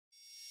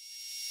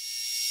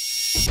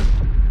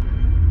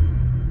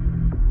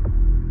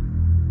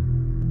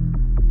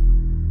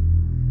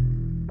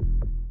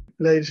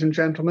ladies and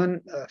gentlemen,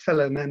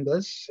 fellow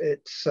members.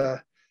 It's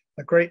a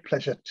great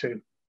pleasure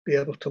to be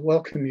able to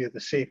welcome you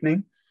this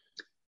evening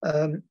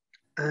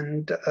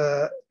and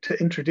to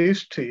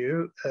introduce to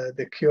you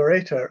the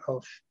curator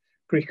of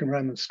Greek and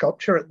Roman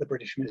sculpture at the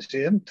British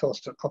Museum,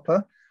 Thorsten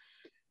Opper,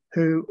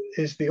 who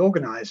is the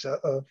organizer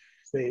of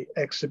the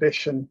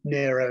exhibition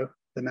Nero,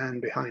 the Man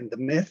Behind the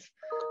Myth,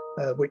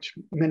 which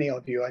many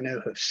of you I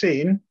know have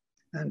seen.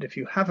 And if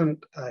you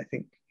haven't, I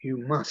think you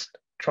must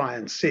try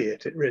and see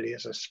it. It really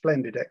is a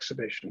splendid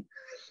exhibition.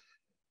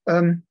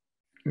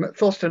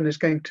 Thorsten is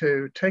going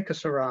to take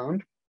us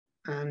around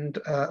and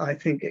I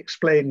think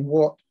explain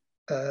what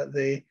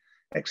the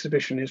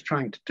exhibition is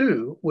trying to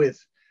do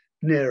with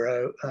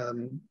Nero,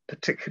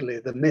 particularly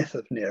the myth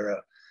of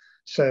Nero.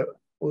 So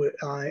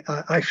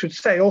I should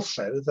say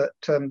also that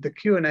the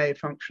Q&A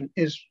function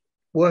is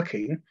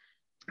working,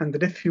 and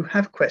that if you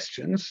have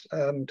questions,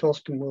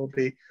 Thorsten will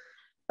be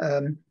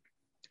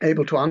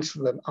able to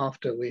answer them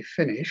after we've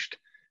finished,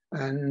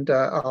 and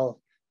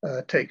I'll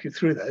take you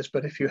through those.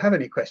 But if you have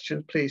any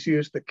questions, please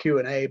use the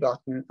Q&A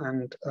button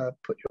and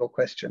put your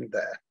question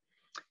there.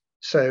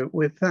 So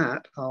with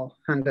that, I'll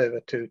hand over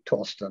to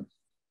Thorsten.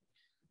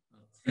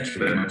 Thank you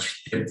very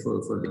much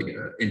for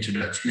the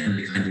introduction and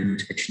the kind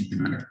invitation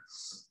tonight.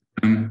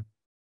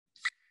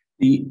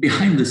 The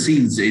behind the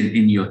scenes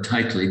in your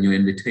title, in your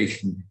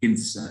invitation,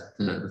 hints at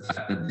the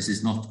fact that this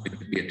is not going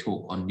to be a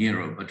talk on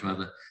Nero, but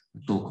rather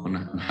a talk on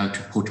how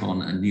to put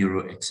on a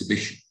Nero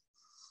exhibition.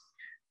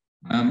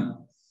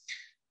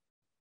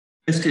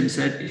 As Tim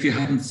said, if you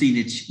haven't seen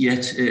it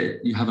yet,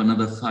 you have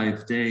another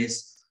 5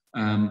 days.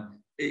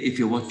 If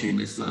you're watching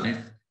this live,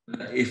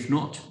 if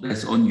not,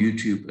 there's on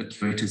YouTube a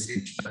curator's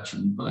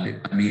introduction by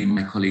me and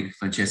my colleague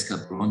Francesca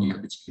Bologna,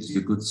 which gives you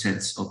a good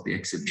sense of the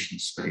exhibition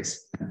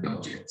space and the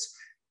objects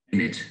in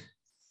it.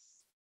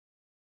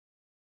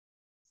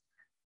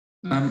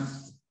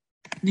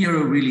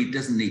 Nero really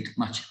doesn't need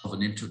much of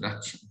an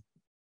introduction.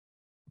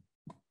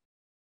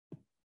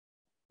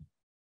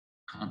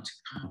 Can't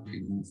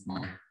remove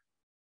my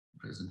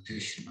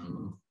presentation.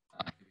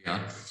 Here we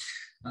are.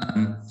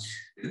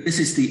 This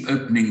is the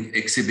opening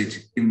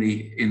exhibit in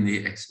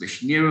the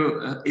exhibition.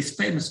 Nero is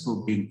famous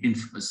for being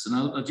infamous, and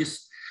I'll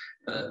just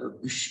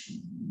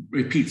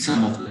repeat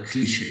some of the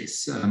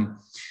cliches.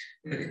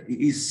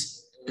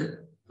 He's the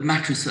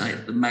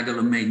matricide, the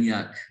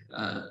megalomaniac,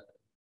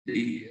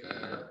 the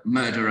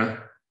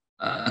murderer,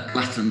 a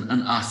glutton,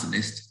 an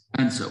arsonist,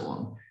 and so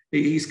on.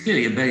 He's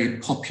clearly a very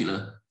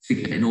popular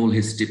figure in all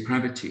his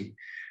depravity.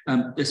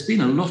 There's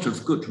been a lot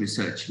of good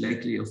research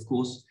lately, of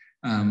course.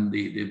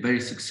 The very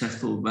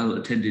successful,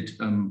 well-attended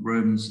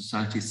Roman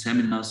Society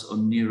seminars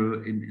on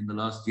Nero in the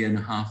last year and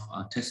a half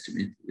are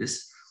testament to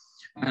this.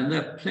 And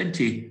there are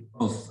plenty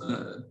of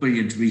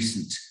brilliant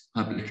recent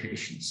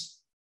publications.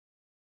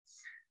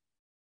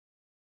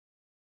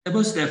 There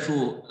was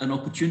therefore an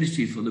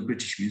opportunity for the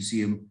British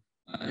Museum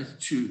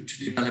to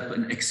develop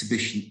an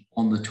exhibition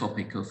on the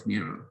topic of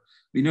Nero.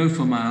 We know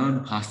from our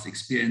own past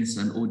experience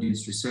and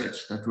audience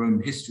research that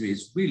Roman history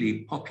is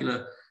really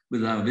popular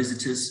with our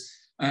visitors.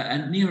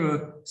 And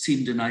Nero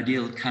seemed an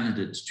ideal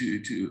candidate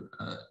to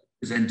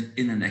present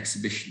in an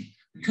exhibition.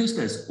 Because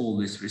there's all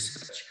this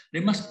research,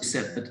 it must be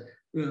said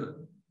that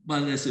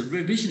while there's a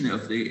revision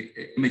of the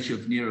image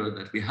of Nero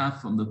that we have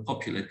from the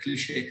popular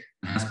cliche,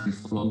 and has been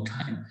for a long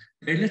time,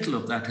 very little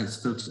of that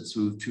has filtered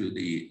through to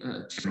the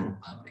general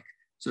public.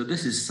 So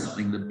this is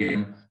something the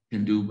BM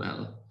can do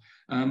well.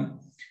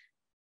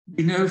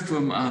 We know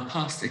from our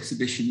past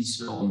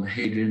exhibitions on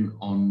Hadrian,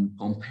 on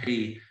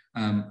Pompeii,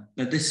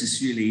 that this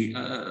is really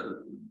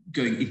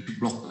going into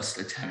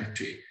blockbuster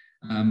territory.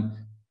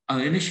 Our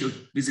initial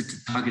visitor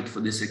target for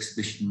this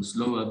exhibition was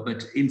lower,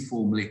 but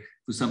informally,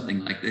 for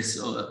something like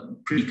this,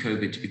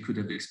 pre-COVID, we could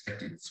have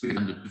expected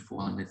 300 to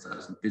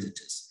 400,000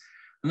 visitors.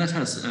 And that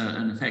has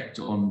an effect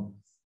on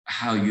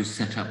how you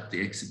set up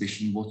the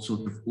exhibition, what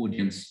sort of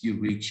audience you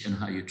reach, and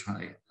how you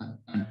try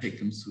and take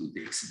them through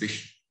the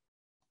exhibition.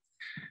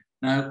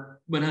 Now,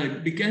 when I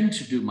began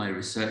to do my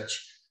research,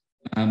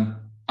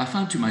 I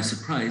found to my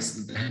surprise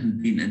that there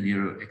hadn't been a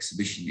Nero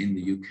exhibition in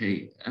the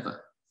UK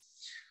ever.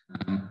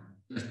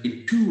 There have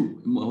been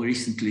two more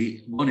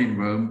recently, one in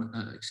Rome,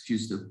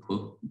 excuse the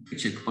poor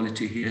picture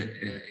quality here,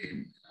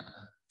 in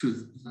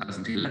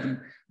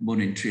 2011,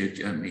 one in Trier,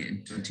 Germany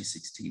in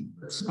 2016.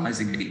 But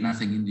surprisingly,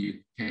 nothing in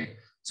the UK.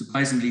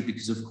 Surprisingly,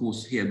 because of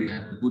course here we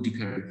have the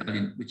Boudica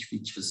Rebellion, which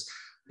features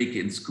big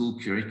in school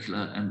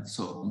curricula and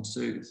so on. So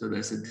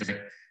there's a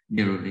direct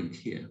Nero link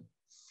here.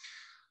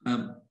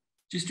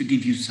 Just to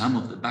give you some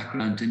of the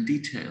background in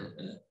detail,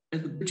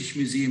 at the British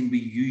Museum, we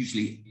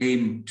usually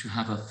aim to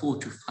have a 4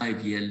 to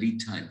 5 year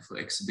lead time for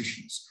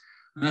exhibitions.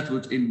 And that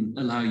would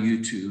allow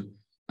you to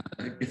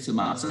get some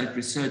outside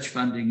research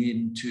funding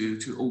in,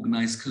 to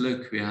organize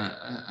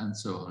colloquia and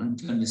so on, and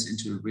turn this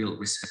into a real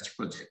research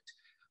project.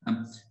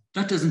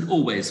 That doesn't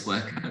always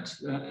work out.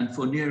 And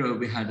for Nero,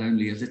 we had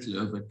only a little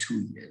over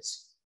 2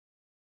 years.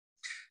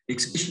 The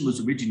exhibition was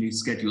originally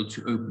scheduled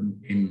to open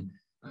in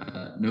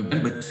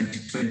November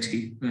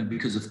 2020,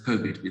 because of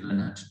COVID, we then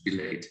had to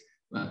delay it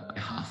by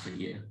half a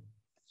year.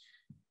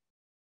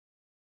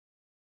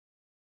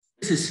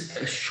 this is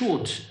a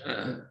short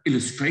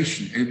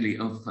illustration only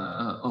of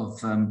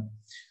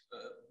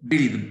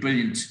really the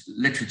brilliant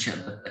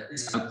literature that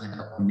is out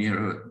there on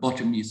Nero. At the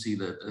bottom, you see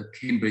the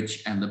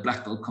Cambridge and the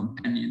Blackwell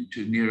Companion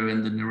to Nero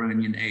in the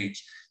Neronian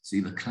Age.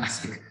 See the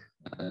classic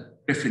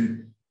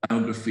Griffin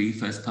biography,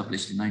 first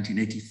published in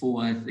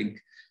 1984, I think.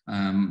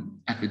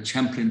 Edward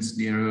Champlin's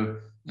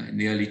Nero in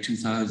the early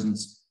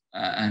 2000s,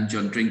 and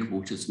John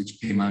Drinkwater's, which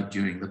came out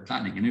during the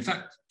planning. And in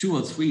fact, 2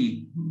 or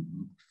 3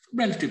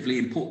 relatively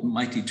important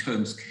mighty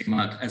tomes came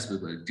out as we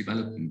were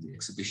developing the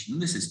exhibition.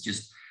 And this is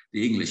just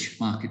the English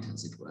market,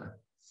 as it were.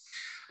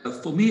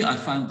 For me, I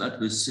found that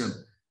was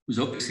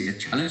obviously a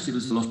challenge. There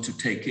was a lot to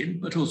take in,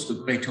 but also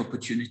a great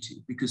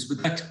opportunity, because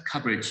with that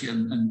coverage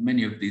and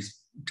many of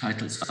these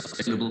titles are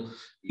available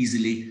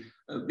easily,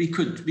 we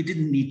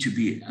didn't need to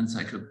be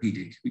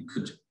encyclopedic. We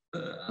could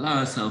allow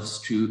ourselves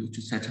to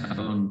set our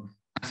own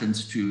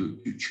patterns,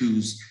 to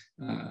choose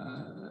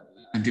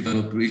and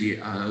develop really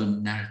our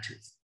own narrative.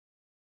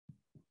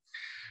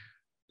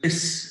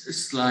 This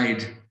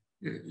slide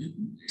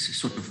is a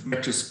sort of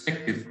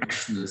retrospective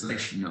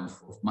rationalization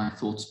of my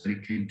thoughts when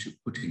it came to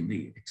putting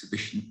the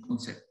exhibition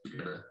concept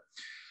together.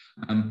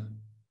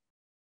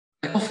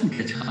 I often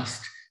get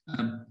asked,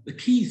 the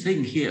key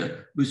thing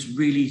here was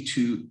really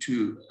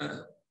to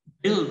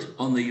build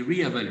on the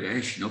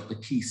re-evaluation of the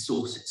key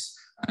sources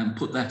and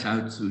put that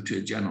out through to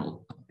a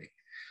general public.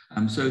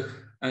 So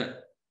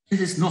this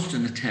is not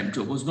an attempt,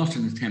 or was not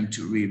an attempt,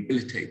 to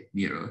rehabilitate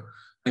Nero,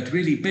 but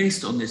really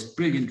based on this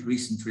brilliant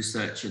recent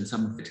research, and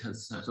some of it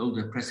has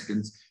older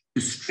precedents,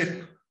 to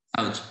strip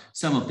out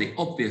some of the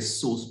obvious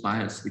source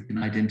bias we can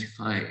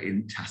identify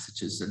in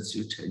Tacitus and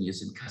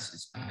Suetonius and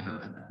Cassius Dio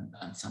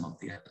and some of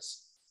the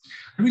others.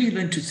 And really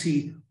then to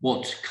see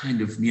what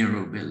kind of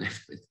Nero we're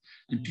left with,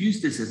 and to use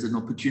this as an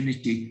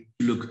opportunity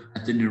to look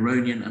at the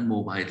Neronian and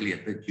more widely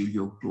at the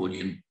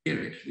Julio-Claudian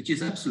period, which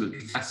is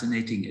absolutely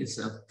fascinating. It's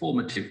a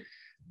formative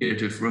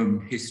period of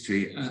Roman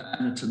history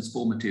and a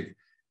transformative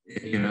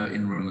era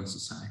in Roman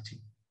society.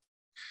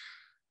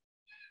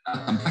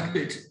 I'll come back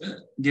to it.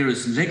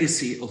 Nero's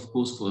legacy, of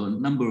course, for a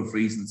number of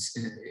reasons,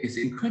 is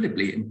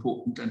incredibly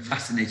important and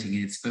fascinating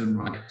in its own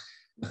right.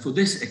 For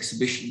this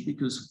exhibition,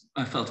 because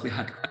I felt we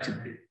had quite a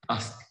bit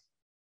task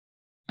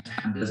at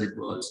hand as it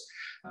was,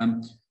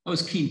 I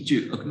was keen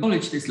to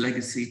acknowledge this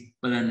legacy,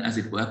 but then, as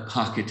it were,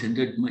 park it and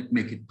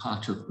make it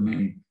part of the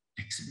main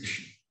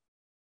exhibition.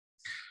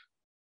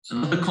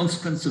 Another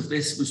consequence of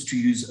this was to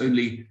use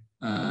only,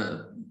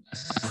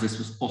 as far as this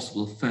was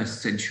possible,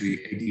 1st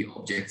century AD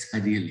objects,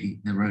 ideally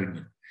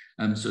Neronian.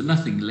 So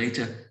nothing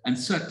later, and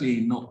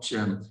certainly not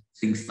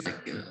things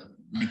like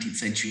 19th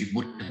century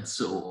woodcuts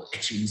or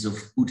etchings of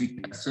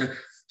Utica. So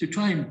to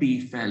try and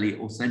be fairly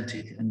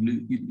authentic and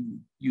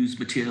use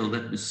material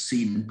that was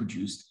seen and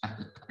produced at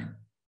the time.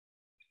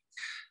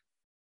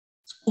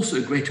 It's also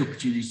a great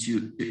opportunity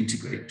to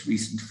integrate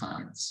recent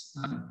finds.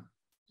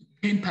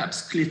 It became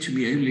perhaps clear to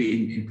me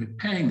only in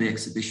preparing the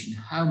exhibition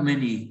how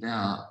many there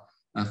are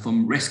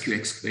from rescue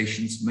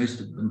excavations, most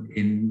of them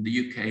in the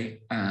UK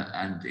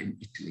and in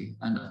Italy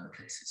and other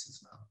places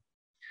as well.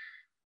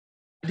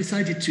 I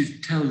decided to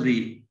tell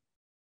the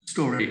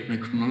story in a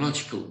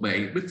chronological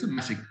way with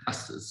thematic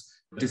clusters,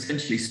 but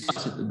essentially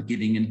start at the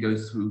beginning and go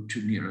through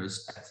to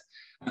Nero's death.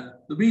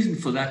 The reason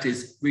for that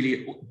is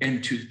really,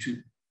 again, to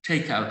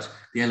take out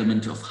the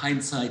element of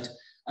hindsight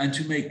and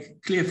to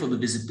make clear for the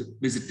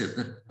visitor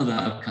that other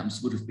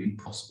outcomes would have been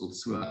possible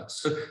throughout.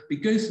 So we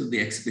go through the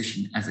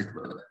exhibition, as it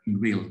were, in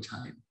real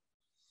time.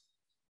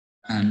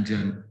 And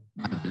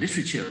the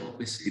literature,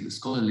 obviously, the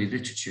scholarly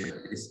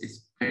literature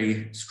is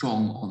very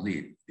strong on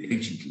the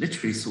ancient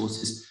literary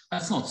sources.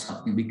 That's not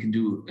something we can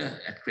do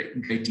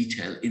in great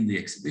detail in the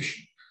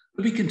exhibition,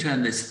 but we can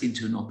turn this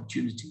into an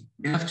opportunity.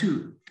 We have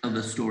to tell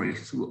the story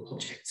through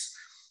objects.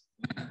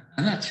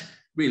 And that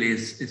really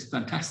is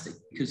fantastic,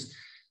 because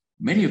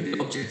many of the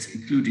objects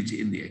included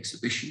in the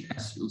exhibition,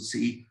 as you'll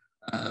see,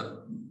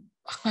 are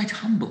quite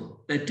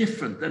humble. They're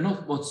different. They're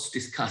not what's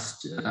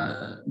discussed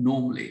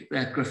normally.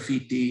 They're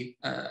graffiti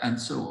and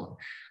so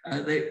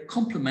on. They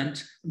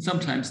complement, and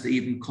sometimes they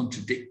even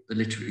contradict the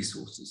literary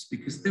sources,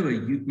 because they were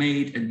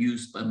made and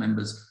used by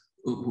members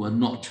who are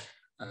not,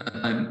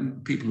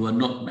 people who are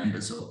not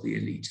members of the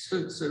elite.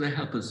 So they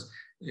help us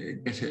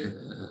get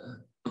a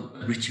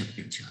richer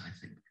picture, I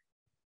think.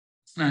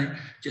 Now,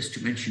 just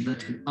to mention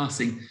that in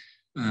passing,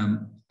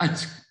 I'd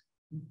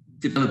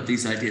developed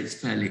these ideas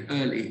fairly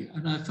early,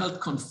 and I felt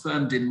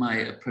confirmed in my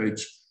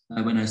approach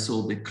when I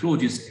saw the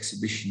Claudius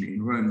exhibition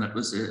in Rome. That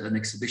was an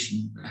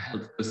exhibition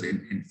held both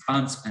in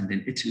France and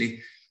in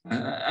Italy,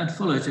 and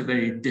followed a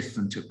very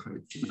different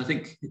approach. I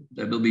think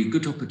there will be a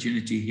good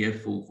opportunity here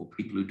for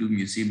people who do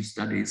museum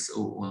studies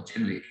or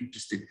generally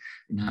interested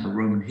in how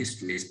Roman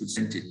history is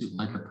presented to the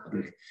wider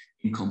public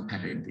in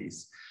comparing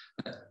these.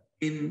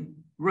 In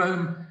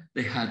Rome,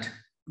 they had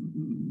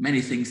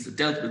many things that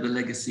dealt with the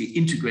legacy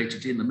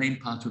integrated in the main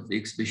part of the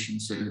exhibition,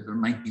 so the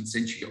 19th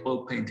century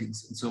oil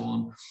paintings and so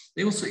on.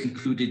 They also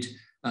included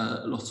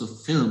lots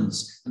of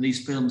films, and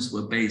these films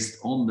were based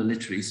on the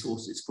literary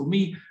sources. For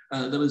me,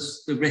 there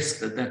was the risk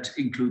that that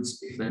includes,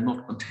 if they're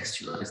not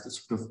contextualized, a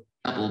sort of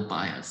double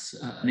bias,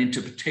 an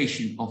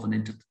interpretation of an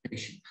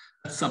interpretation.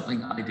 That's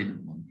something I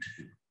didn't want to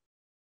do.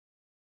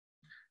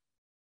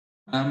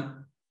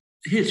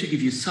 Here to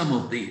give you some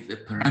of the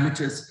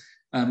parameters,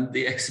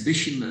 the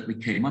exhibition that we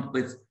came up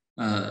with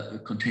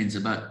contains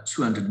about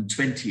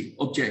 220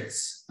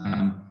 objects.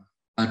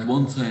 About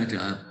 1/3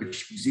 are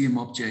British Museum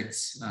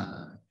objects,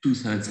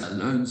 2/3 are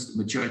loans,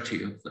 the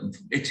majority of them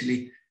from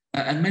Italy,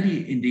 and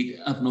many indeed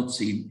have not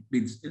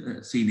been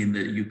seen in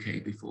the UK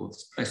before.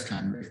 It's the first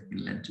time they've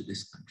been lent to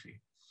this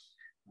country.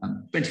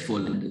 24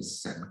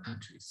 lenders, 7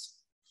 countries.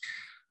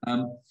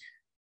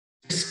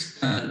 This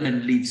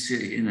then leads to,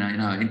 in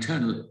our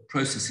internal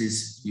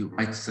processes, you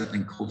write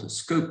something called a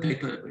scope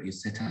paper, where you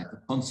set out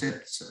the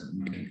concepts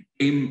and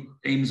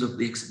aims of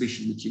the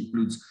exhibition, which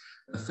includes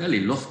fairly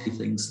lofty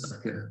things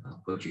like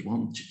what you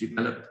want to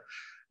develop,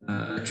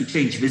 to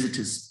change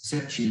visitors'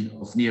 perception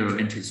of Nero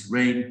and his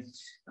reign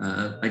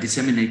by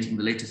disseminating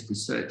the latest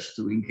research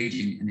through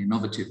engaging in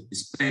innovative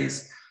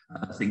displays,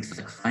 things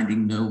like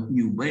finding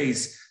new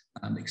ways,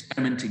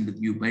 experimenting with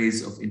new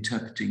ways of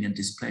interpreting and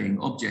displaying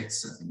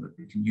objects, something that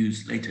we can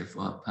use later for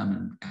our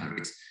permanent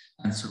galleries,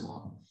 and so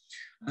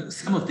on.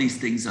 Some of these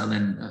things are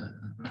then,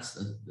 that's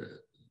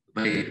the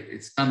way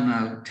it's done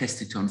now,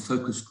 tested on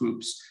focus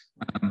groups.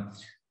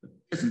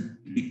 It doesn't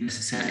lead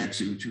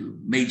necessarily to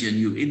major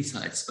new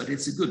insights, but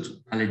it's a good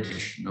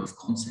validation of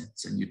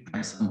concepts, and you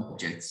try some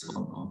objects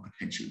on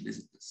potential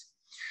visitors.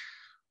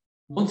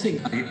 One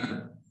thing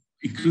I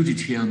included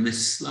here on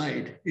this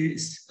slide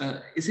is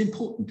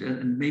important,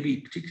 and maybe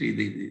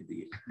particularly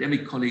the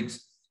academic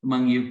colleagues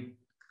among you,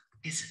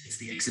 is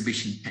the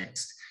exhibition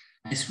text.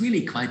 And it's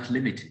really quite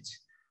limited.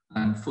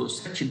 For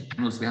section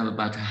panels, we have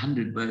about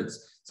 100 words,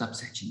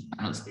 subsection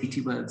panels,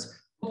 80 words,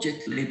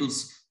 object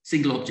labels,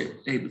 single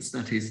object labels,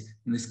 that is,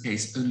 in this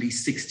case, only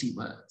 60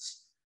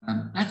 words.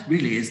 That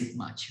really isn't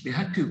much. We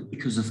had to,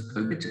 because of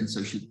COVID and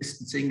social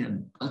distancing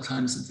and bell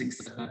times and things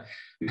like that,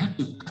 we had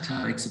to cut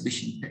our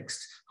exhibition text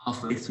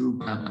halfway through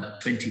by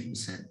about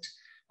 20%.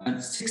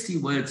 And 60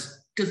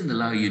 words doesn't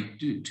allow you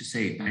to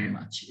say very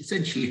much.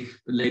 Essentially,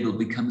 the label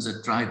becomes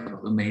a driver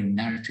of the main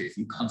narrative.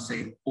 You can't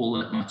say all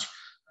that much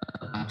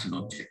about an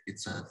object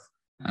itself.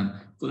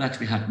 For that,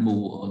 we had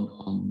more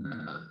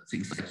on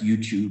things like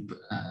YouTube,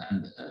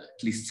 and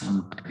at least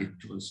some of it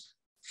was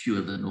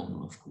fewer than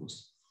normal, of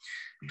course.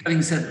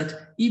 Having said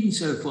that, even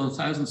so, for a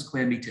 1,000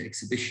 square meter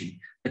exhibition,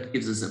 that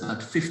gives us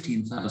about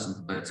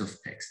 15,000 words of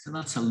text, and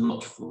that's a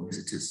lot for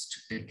visitors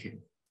to take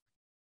in.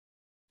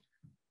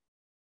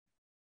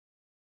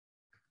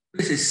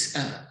 This is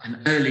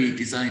an early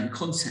design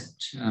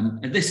concept.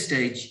 At this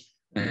stage,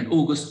 in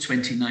August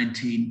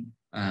 2019,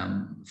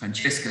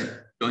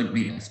 Francesca joined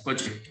me as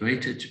project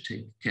curator to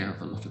take care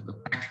of a lot of the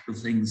practical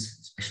things,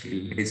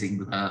 especially liaising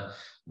with our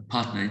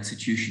partner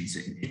institutions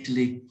in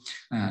Italy,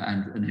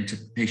 and an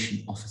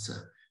interpretation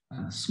officer.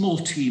 A small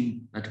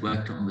team that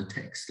worked on the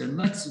text. And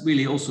that's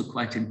really also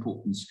quite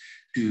important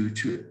to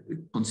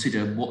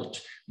consider what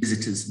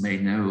visitors may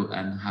know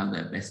and how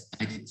they're best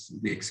guided through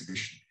the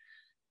exhibition.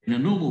 In a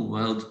normal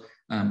world,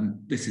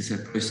 this is a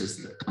process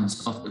that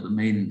comes after the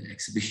main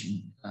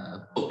exhibition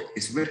book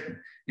is written.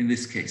 In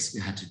this case,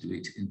 we had to do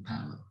it in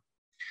parallel.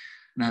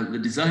 Now, the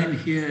design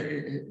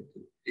here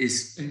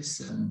is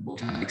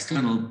what our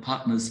external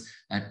partners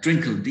at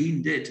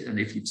Drinkle-Dean did. And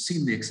if you've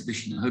seen the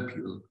exhibition, I hope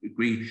you'll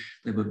agree,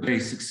 they were very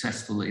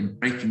successful in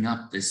breaking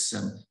up this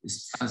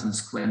 1,000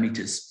 square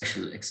meter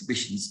special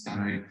exhibitions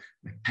gallery,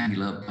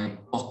 rectangular by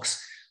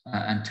box,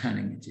 and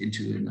turning it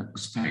into an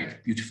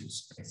atmospheric, beautiful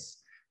space.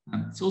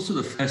 It's also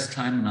the first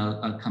time, and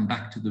I'll come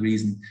back to the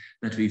reason,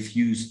 that we've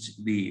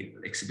used the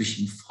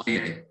exhibition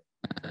foyer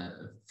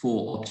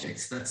for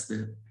objects. That's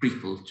the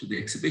prequel to the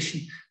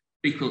exhibition,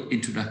 prequel,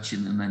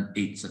 introduction, and then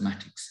 8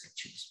 thematic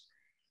sections.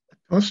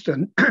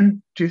 Thorsten,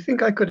 do you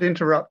think I could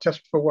interrupt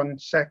just for 1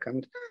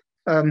 second?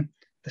 The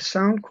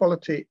sound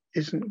quality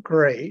isn't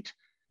great,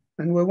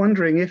 and we're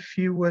wondering if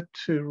you were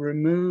to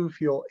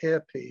remove your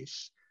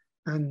earpiece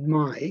and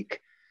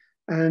mic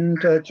and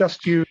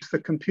just use the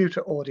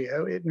computer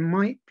audio, it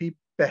might be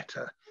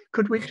better.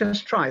 Could we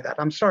just try that?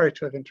 I'm sorry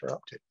to have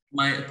interrupted.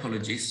 My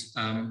apologies.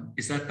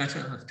 Is that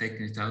better? I've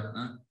taken it out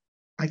now.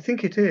 I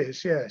think it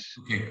is, yes.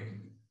 Okay.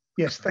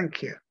 Yes,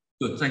 thank you.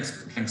 Good,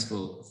 thanks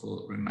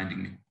for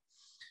reminding me.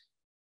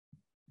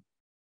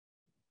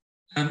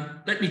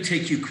 Let me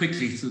take you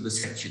quickly through the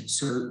sections.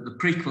 So the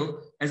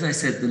prequel, as I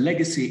said, the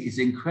legacy is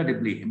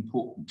incredibly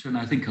important, and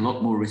I think a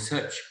lot more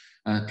research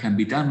can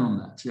be done on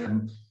that.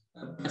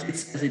 But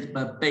it's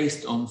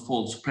based on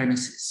false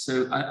premises.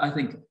 So I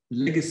think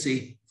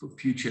legacy for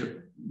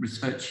future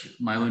research,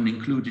 my own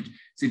included,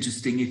 is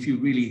interesting if you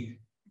really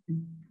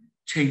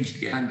change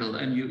the angle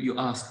and you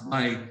ask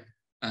why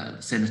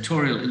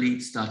senatorial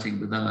elite, starting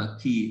with our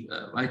key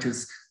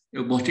writers,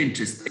 what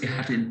interest they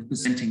had in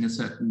presenting a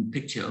certain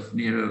picture of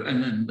Nero,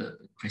 and then the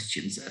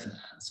Christians and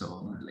so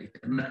on later.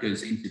 And that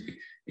goes into the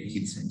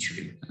 18th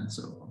century and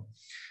so on.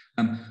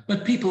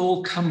 But people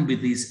all come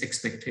with these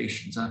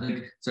expectations. I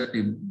think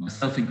certainly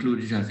myself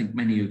included, I think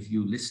many of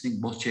you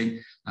listening, watching,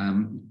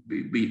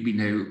 we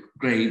know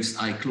Graves,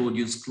 I,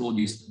 Claudius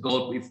the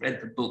God, we've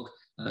read the book,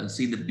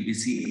 seen the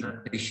BBC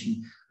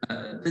adaptation.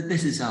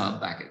 This is our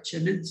baggage,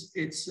 and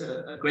it's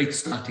a great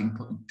starting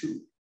point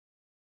too.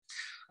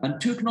 And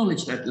to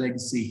acknowledge that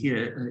legacy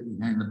here,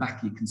 in the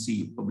back you can see,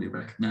 you probably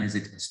recognize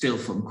it still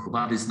from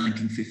Kruvades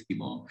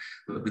 1951,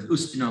 with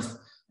Ustinov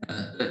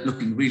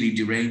looking really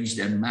deranged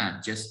and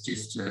mad, just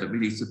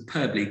really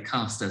superbly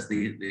cast as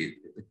the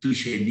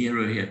cliche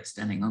Nero here,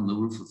 standing on the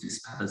roof of his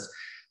palace,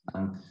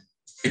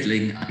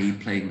 fiddling, i.e.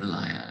 playing the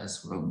lyre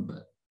as Rome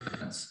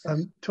burns.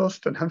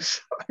 Thorsten, I'm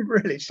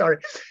really sorry.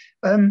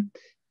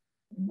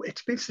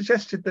 It's been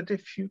suggested that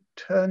if you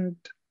turned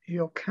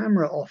your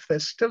camera off,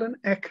 there's still an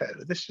echo.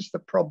 This is the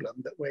problem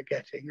that we're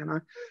getting,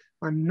 and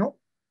I'm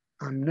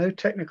no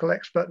technical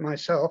expert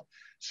myself,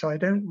 so I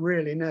don't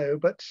really know,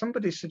 but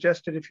somebody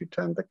suggested if you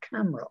turned the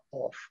camera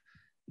off,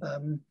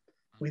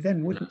 we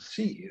then wouldn't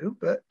see you,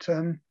 but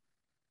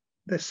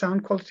the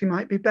sound quality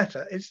might be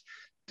better.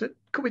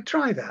 Could we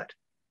try that?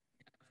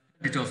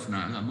 Turn it off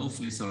now. I'm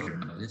awfully sorry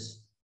about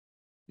this.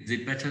 Is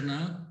it better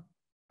now?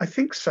 I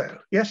think so.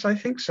 Yes, I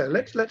think so.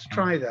 Let's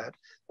try that.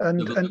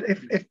 And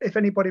if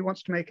anybody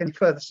wants to make any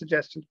further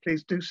suggestions,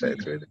 please do so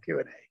through the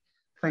Q&A.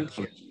 Thank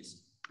you.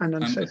 And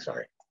I'm so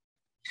sorry.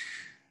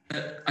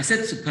 I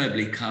said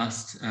superbly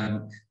cast.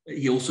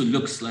 He also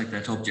looks like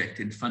that object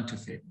in front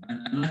of him,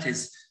 and that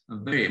is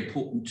very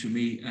important to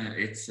me.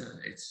 It's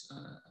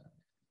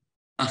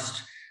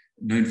bust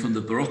known from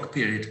the Baroque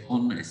period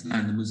on. It's now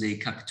in the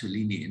Musei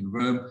Capitolini in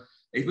Rome.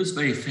 It was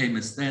very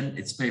famous then.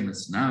 It's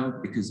famous now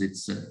because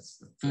it's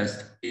the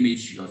first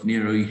image of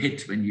Nero you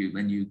hit when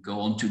you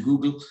go on to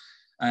Google.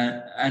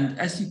 And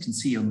as you can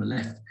see on the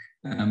left,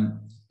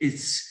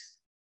 it's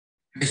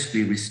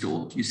basically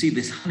restored. You see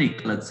this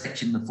honey-colored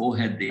section, the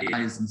forehead, the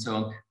eyes, and so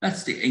on.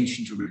 That's the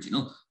ancient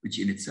original, which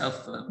in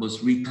itself was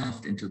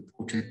recarved into a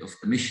portrait of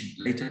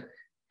Domitian later.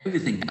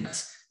 Everything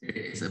else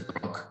is a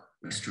Baroque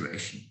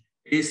restoration.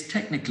 It is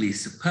technically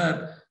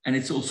superb, and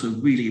it's also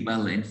really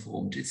well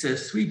informed. It's a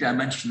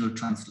three-dimensional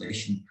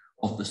translation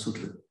of the sort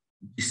of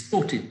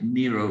distorted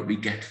Nero we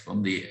get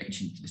from the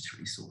ancient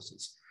literary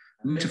sources.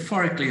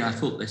 Metaphorically, I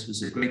thought this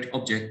was a great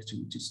object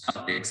to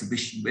start the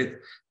exhibition with,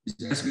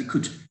 as we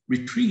could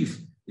retrieve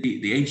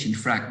the ancient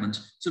fragment,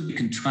 so we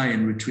can try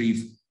and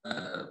retrieve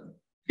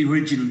the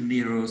original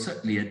Nero,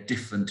 certainly a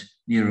different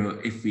Nero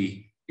if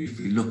we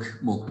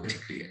look more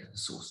critically at the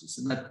sources.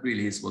 And that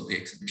really is what the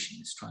exhibition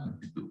is trying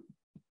to do.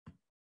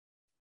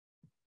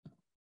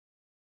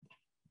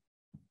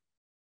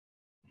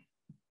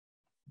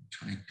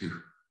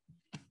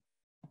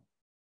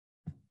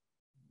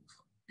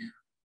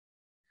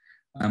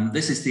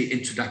 This is the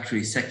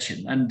introductory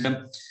section, and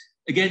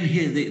again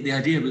here the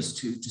idea was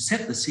to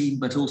set the scene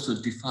but also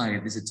defy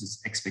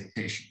visitors'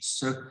 expectations.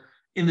 So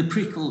in the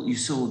prequel you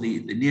saw the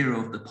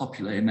Nero of the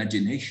popular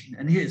imagination,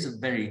 and here's a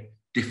very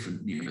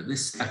different Nero.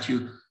 This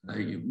statue,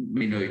 you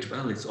may know it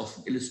well, it's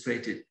often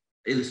illustrated,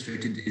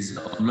 is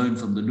on loan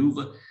from the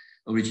Louvre,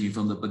 originally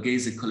from the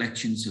Borghese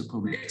collection, so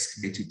probably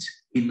excavated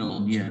in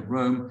or near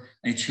Rome,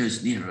 and it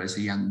shows Nero as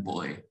a young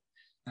boy.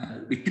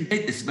 We can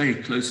date this very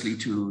closely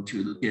to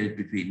the period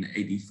between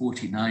AD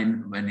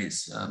 49, when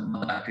his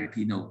mother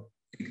Agrippina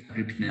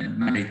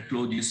married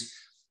Claudius,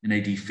 and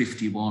AD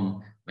 51,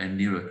 when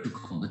Nero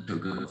took on the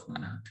toga of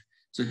manhood.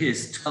 So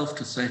here's 12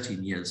 to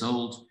 13 years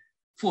old.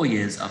 4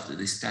 years after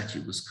this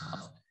statue was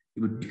carved,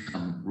 he would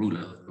become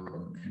ruler of the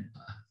Roman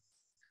Empire.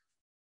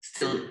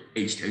 Still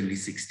aged only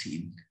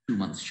 16, 2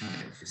 months shy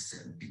of his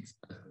 17th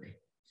birthday.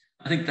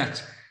 I think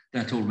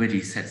that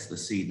already sets the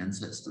scene and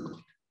sets the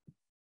light.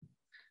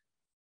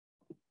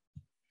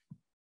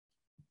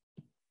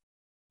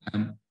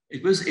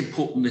 It was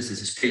important, this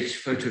is a staged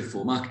photo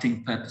for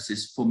marketing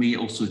purposes, for me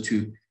also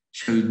to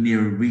show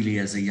Nero really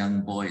as a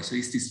young boy. So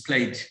he's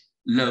displayed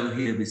low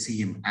here, we see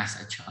him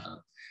as a child.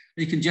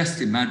 You can just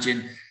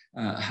imagine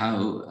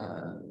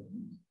how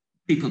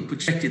people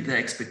projected their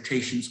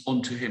expectations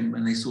onto him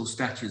when they saw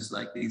statues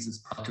like these as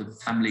part of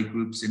family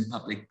groups in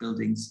public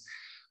buildings.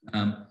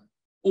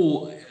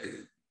 Or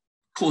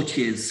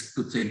courtiers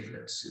could think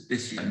that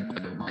this young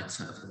boy might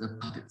serve as a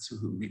puppet through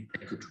whom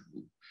they could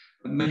rule.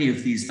 But many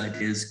of these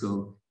ideas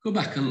go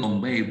back a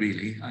long way,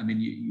 really. I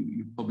mean,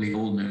 you probably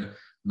all know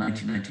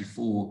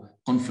 1994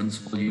 conference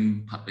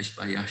volume published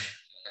by Yash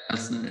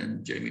Elsner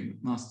and Jamie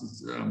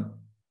McMaster's,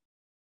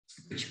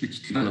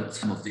 which developed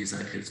some of these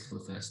ideas for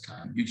the first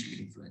time,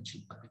 hugely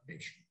influential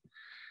publication.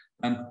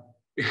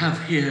 We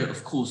have here,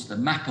 of course, the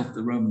map of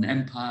the Roman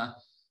Empire.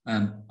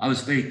 I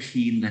was very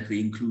keen that we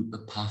include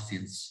the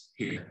Parthians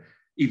here.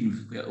 Even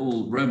if we're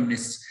all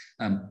Romanists,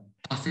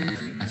 Parthia, I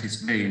think that is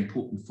very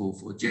important for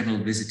a general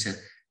visitor.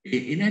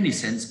 In any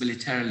sense,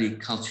 militarily,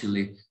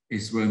 culturally,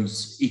 is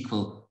Rome's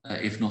equal,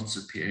 if not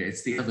superior.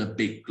 It's the other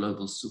big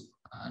global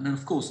superpower. And then,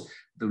 of course,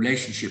 the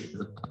relationship with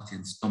the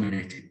Parthians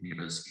dominated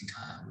Nero's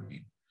entire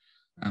reign.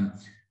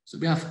 So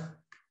we have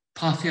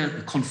Parthia,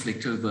 the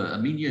conflict over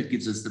Armenia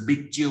gives us the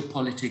big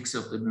geopolitics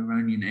of the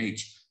Neronian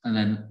age. And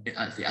then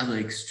at the other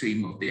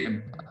extreme of the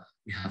empire,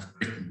 we have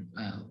Britain,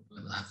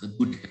 we'll have the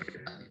Buddha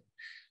rebellion.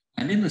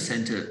 And in the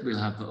center, we'll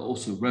have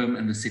also Rome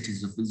and the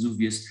cities of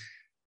Vesuvius.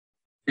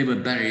 They were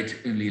buried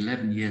only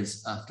 11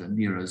 years after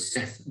Nero's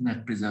death, and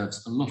that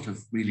preserves a lot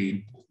of really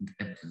important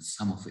evidence,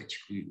 some of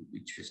which we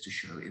chose to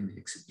show in the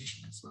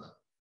exhibition as well.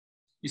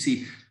 You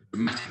see the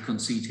dramatic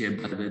conceit here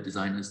by the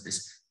designers,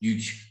 this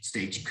huge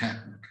stage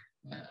curtain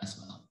as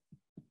well.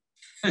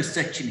 First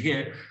section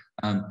here,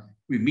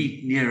 we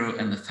meet Nero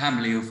and the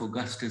family of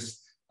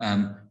Augustus.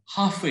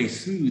 Halfway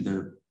through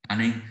the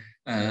planning,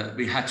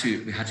 we had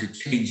to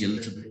change a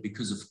little bit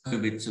because of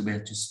COVID, so we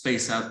had to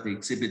space out the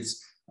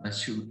exhibits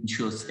to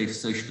ensure safe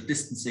social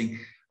distancing,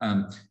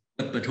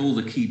 but all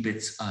the key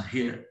bits are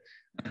here.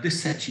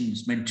 This section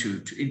is meant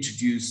to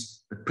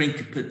introduce the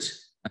principate,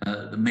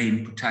 the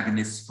main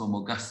protagonists from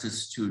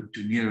Augustus to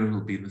Nero, who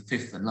will be the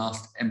fifth and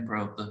last emperor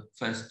of the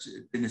first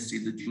dynasty,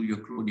 the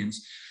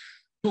Julio-Claudians.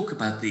 Talk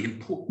about the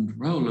important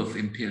role of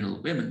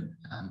imperial women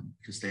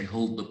because they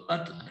hold the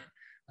bloodline.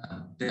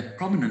 Their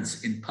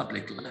prominence in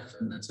public life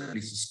and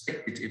certainly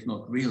suspected, if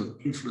not real,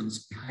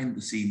 influence behind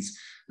the scenes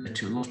led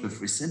to a lot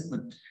of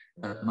resentment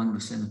among the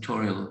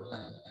senatorial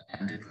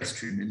and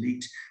equestrian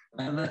elite.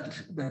 And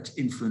that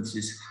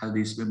influences how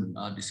these women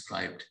are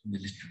described in the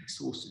literary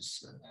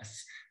sources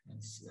as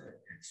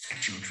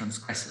sexual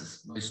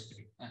transgressors,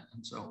 mostly,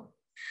 and so on.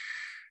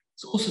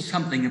 It's also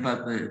something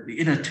about the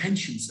inner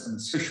tensions and the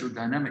social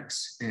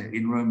dynamics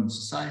in Roman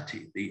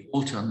society. The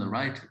altar on the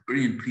right, a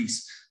brilliant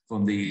piece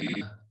from the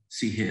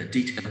see here,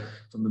 detail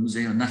from the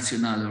Museo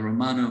Nazionale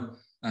Romano,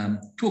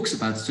 talks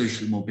about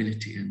social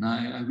mobility. And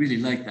I really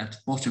like that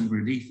bottom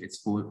relief. It's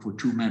for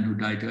two men who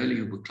died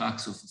earlier, who were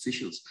clerks of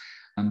officials.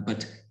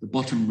 But the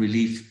bottom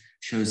relief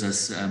shows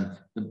us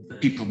the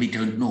people we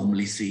don't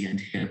normally see and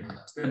hear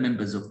about. They're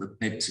members of the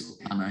plebs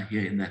urbana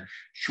here in their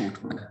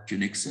short white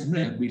tunics, and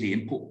they're really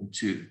important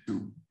to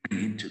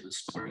bring into the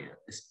story at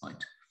this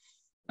point.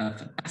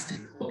 Fantastic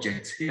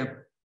objects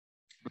here.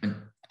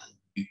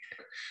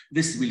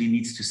 This really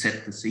needs to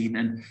set the scene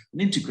and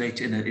integrate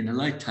in a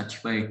light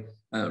touch way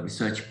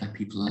research by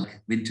people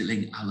like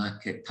Winterling,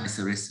 Alak,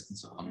 Caceres, and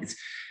so on.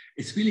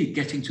 It's really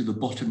getting to the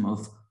bottom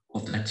of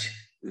that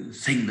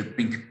thing that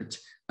Brinkert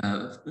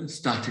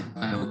started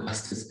by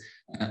Augustus,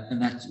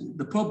 and that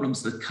the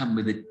problems that come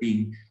with it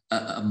being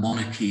a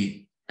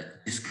monarchy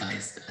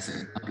disguised as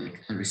a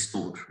republic, a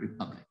restored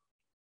republic.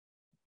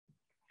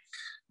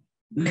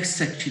 The next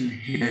section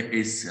here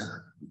is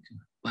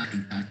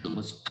working title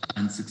was Power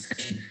and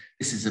Succession.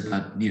 This is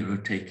about Nero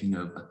taking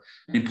over.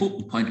 An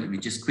important point, let me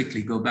just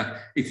quickly go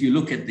back. If you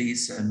look at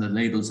these, and the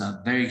labels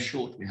are very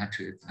short, we had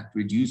to in fact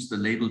reduce the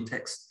label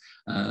text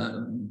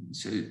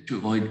so to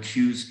avoid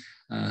cues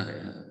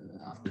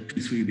after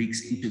 2-3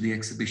 weeks into the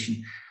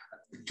exhibition.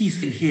 The key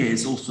thing here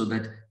is also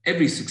that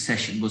every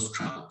succession was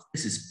troubled.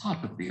 This is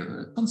part of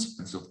the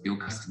consequence of the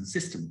Augustan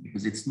system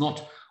because it's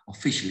not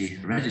officially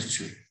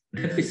hereditary.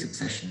 But every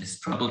succession is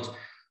troubled.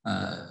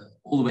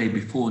 All the way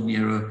before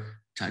Nero,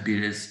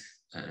 Tiberius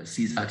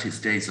sees out his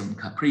days on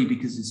Capri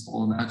because he's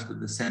fallen out with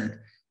the Senate.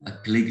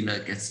 Caligula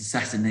gets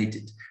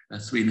assassinated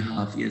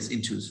 3.5 years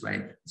into his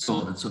reign, so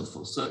on and so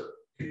forth. So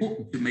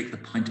important to make the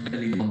point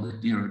early on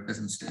that Nero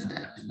doesn't stand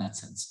out in that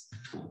sense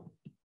at all.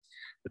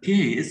 But here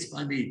he is,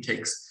 finally he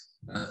takes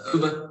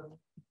over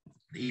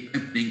the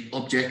opening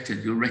object,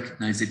 and you'll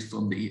recognize it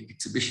from the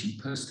exhibition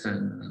poster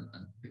and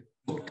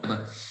book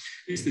cover.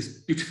 It's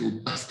this beautiful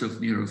bust of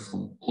Nero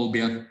from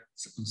Olbia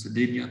on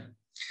Sardinia.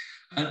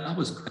 And I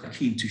was quite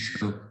keen to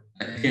show,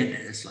 again,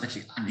 a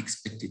slightly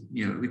unexpected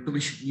Nero. We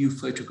commissioned new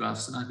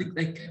photographs, and I think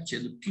they capture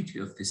the beauty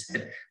of this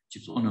head,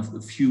 which is one of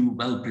the few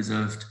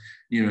well-preserved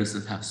Neros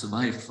that have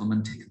survived from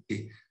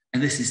antiquity.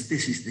 And this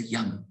is the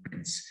young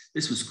prince.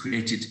 This was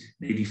created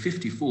in AD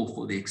 54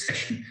 for the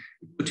accession.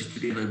 We put it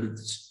together with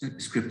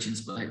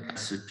descriptions by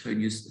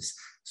Suetonius, this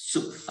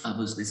soot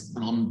flowers, this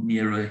blonde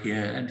Nero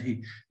here, and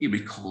he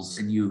recalls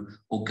the new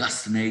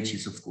Augustan age.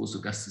 He's, of course,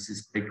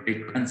 Augustus's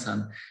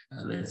great-great-grandson.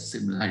 There's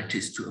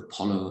similarities to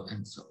Apollo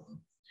and so on.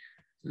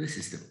 So this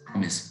is the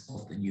promise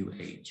of the new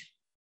age.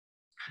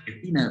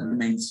 Agrippina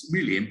remains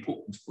really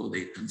important for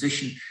the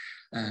transition.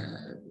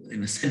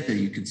 In the center,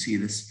 you can see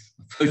this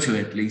photo,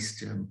 at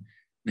least.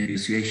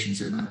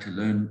 Negotiations about a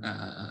loan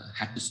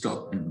had to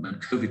stop when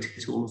COVID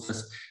hit all of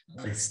us.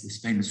 This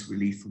famous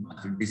relief from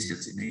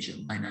Aphrodisias in Asia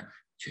Minor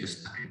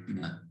shows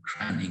Agrippina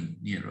crowning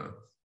Nero.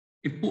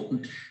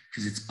 Important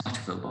because it's part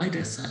of a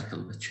wider cycle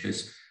that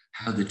shows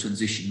how the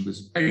transition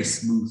was very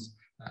smooth.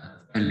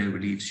 Earlier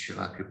reliefs show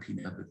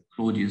Agrippina with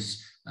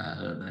Claudius,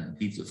 the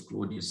deeds of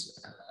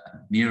Claudius,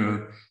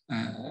 Nero,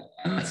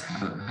 and that's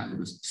how it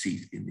was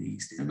perceived in the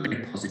East in a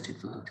very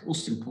positive light.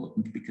 Also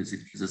important because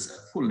it gives us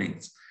a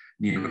full-length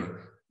Nero.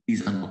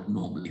 These are not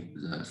normally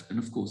preserved, and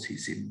of course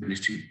he's in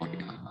military body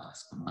armor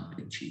as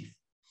commander-in-chief.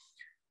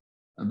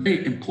 A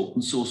very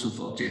important source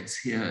of objects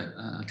here,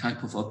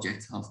 type of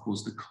objects, are of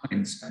course the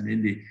coins, and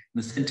in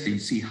the center you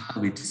see how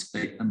we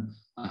display them.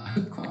 I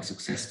hope quite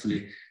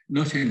successfully,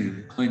 not only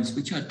the coins,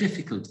 which are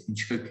difficult in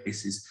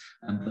showcases,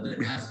 but that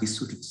we have these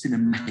sort of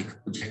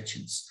cinematic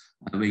projections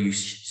where you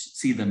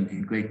see them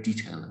in great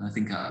detail. And I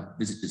think our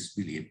visitors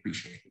really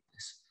appreciated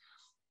this.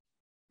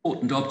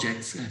 Important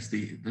objects as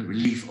the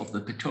relief of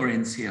the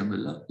Praetorians here on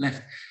the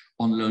left,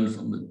 on loan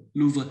from the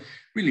Louvre,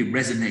 really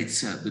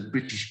resonates with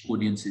British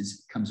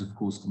audiences. It comes, of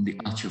course, from the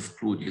Arch of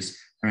Claudius,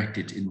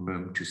 erected in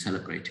Rome to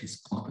celebrate his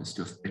conquest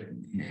of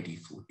Britain in AD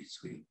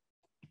 43.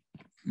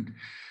 And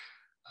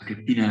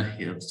Agrippina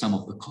here, some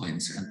of the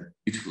coins and the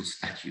beautiful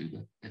statue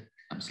that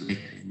comes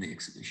later in the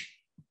exhibition.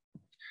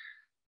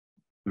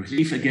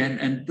 Relief again,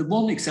 and the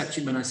one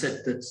exception when I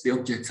said that the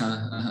objects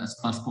are as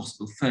far as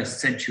possible 1st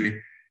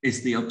century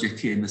is the object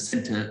here in the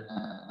center,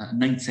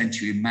 9th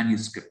century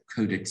manuscript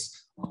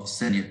codex of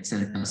Seneca's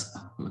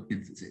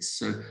Apologynthesis.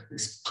 So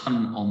this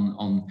pun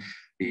on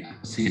the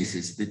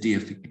apotheosis, the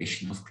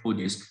deification of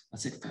Claudius,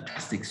 that's a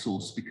fantastic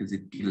source because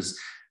it gives us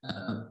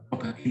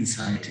proper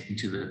insight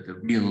into the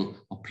real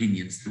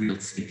opinions, the real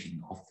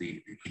thinking of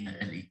the inner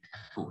elite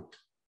at court.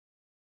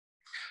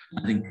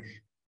 I think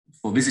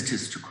for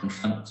visitors to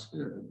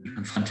be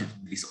confronted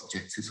with these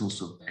objects is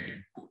also very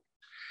important.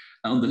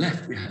 On the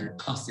left, we had a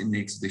cast in the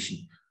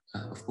exhibition,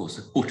 of course,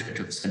 a portrait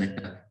of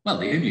Seneca. Well,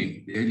 the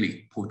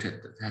only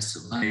portrait that has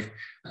survived,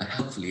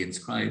 helpfully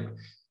inscribed.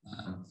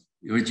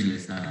 The original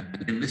is now,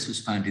 and this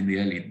was found in the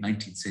early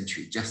 19th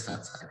century, just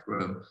outside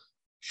Rome.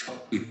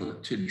 Shocked people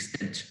to an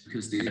extent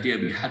because the idea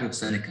we had of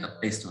Seneca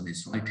based on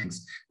his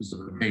writings was of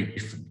a very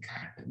different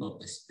character, not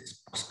this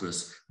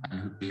prosperous man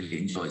who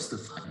really enjoys the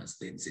finest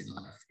things in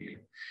life here.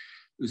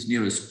 It was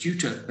Nero's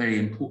tutor, very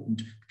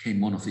important, became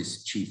one of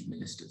his chief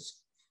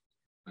ministers.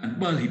 And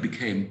while he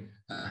became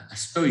a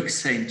Stoic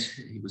saint,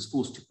 he was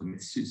forced to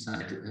commit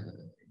suicide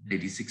in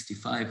AD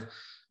 65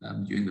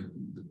 during the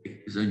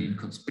Pisonian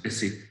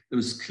conspiracy. There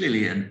was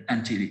clearly an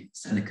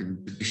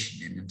anti-Senecan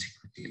tradition in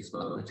antiquity as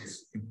well that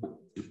is important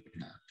to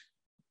point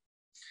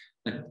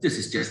out. This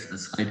is just an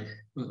aside.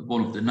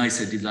 One of the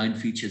nicer design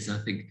features, I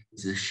think,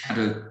 is a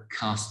shadow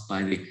cast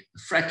by the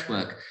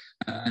fretwork.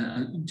 And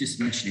I'm just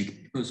mentioning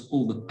it because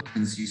all the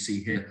patterns you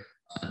see here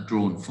are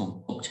drawn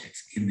from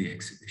objects in the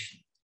exhibition.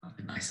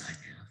 A nice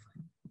idea, I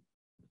find.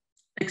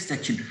 Next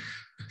section,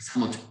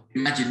 somewhat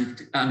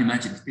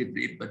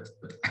unimaginatively, but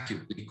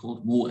accurately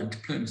called War and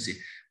Diplomacy,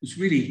 was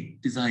really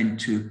designed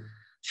to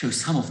show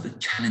some of the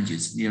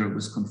challenges Nero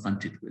was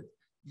confronted with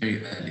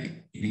very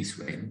early in his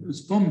reign. It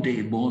was from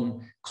day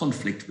one,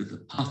 conflict with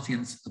the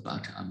Parthians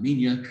about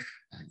Armenia.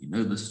 You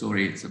know the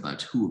story, it's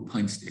about who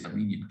appoints the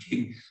Armenian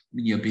king.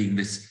 Armenia being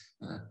this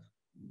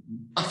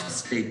buffer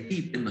state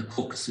deep in the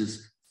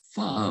Caucasus,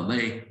 far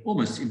away,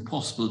 almost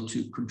impossible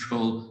to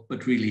control,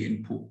 but really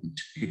important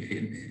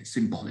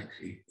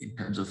symbolically in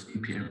terms of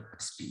imperial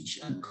prestige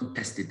and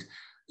contested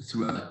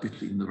throughout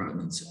between the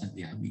Romans and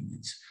the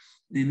Armenians.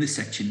 In this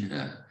section,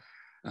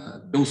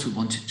 they also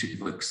wanted to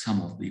evoke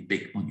some of the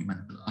big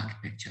monumental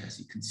architecture, as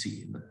you can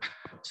see in the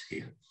background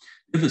here.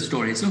 The other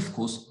story is, of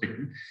course,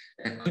 Britain.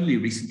 Only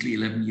recently,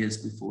 11 years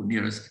before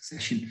Nero's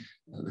accession,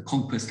 the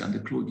conquest under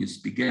Claudius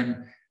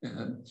began,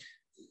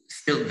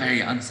 still very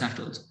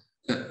unsettled.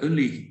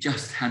 Only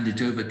just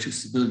handed over to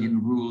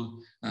civilian rule,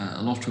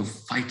 a lot of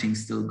fighting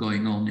still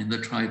going on in the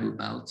tribal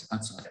belt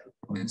outside the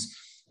province.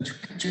 And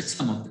to capture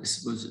some of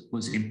this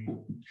was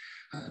important.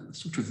 The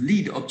sort of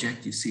lead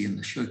object you see in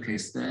the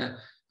showcase there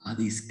are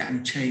these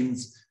gang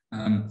chains.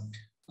 I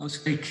was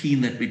very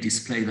keen that we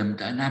display them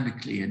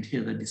dynamically, and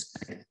here they're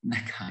displayed at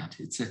neck height.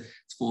 It's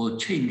for a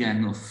chain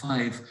gang of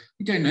 5.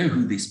 We don't know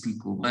who these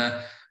people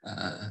were,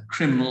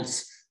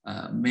 criminals,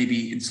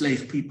 maybe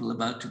enslaved people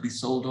about to be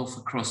sold off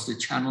across the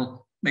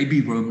channel,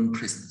 maybe Roman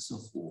prisoners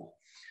of war.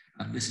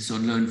 This is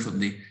on loan from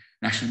the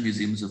National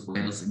Museums of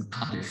Wales in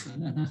Cardiff,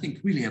 and I think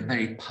really a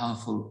very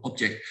powerful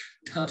object.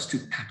 It helps to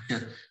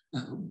capture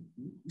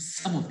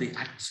some of the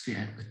atmosphere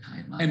at the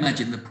time. I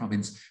imagine the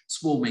province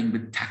swarming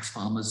with tax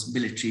farmers,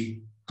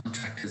 military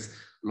contractors,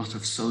 a lot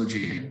of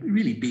soldiery,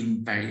 really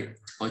being very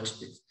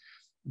exploitative.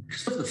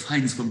 Because of the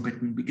finds from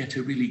Britain, we get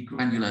a really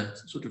granular,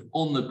 sort of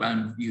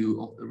on-the-ground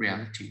view of the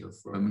reality of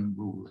Roman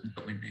rule and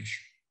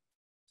domination.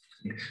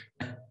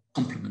 That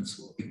complements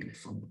what we get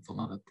from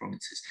other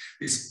provinces.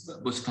 This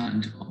was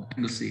found on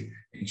Anglesey,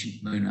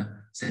 ancient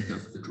Mona, centre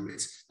of the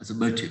Druids, as a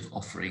motive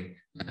offering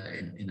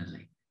in a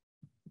lake.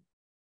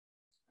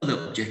 Other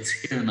objects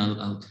here, and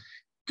I'll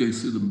go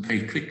through them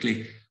very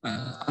quickly.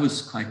 I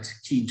was quite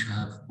keen to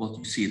have what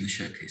you see in the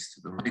showcase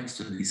to the right,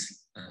 so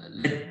these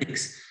lead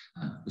picks,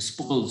 the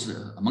spoils,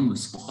 among the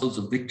spoils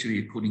of victory,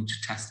 according to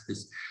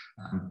Tacitus,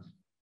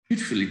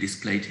 beautifully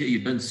displayed here. You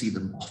don't see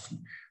them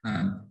often.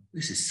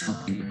 This is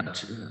something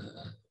about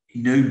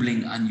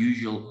ennobling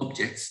unusual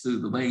objects through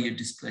the way you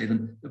display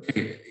them. They're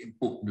very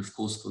important, of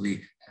course, for the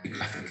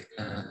graphic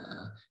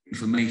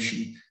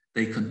information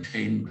they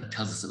contain. That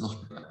tells us a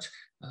lot about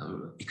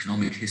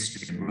economic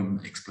history and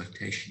Roman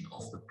exploitation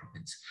of the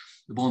province.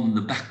 The one on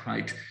the back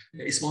right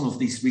is one of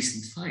these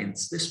recent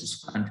finds. This was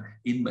found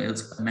in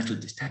Wales by a metal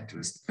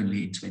detectorist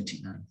only in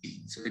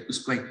 2019. So it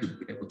was great to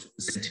be able to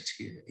present it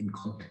here in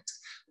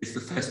context. It's the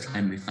first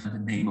time we found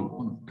the name of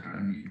one of the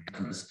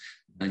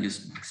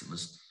Baronius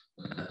Maximus,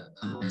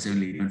 otherwise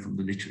only known from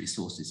the literary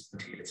sources,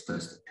 but here it's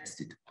first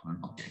attested on an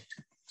object.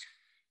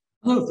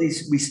 A lot of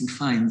these recent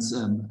finds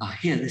are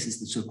here. This is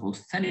the so-called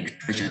Fenwick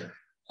treasure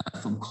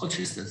from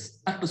Colchester.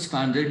 That was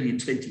found only in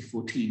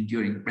 2014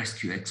 during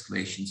rescue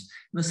excavations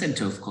in the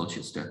centre of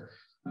Colchester.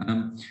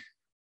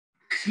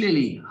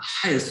 Clearly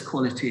highest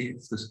quality.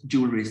 The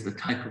jewellery is the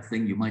type of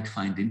thing you might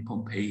find in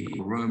Pompeii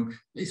or Rome.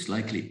 It's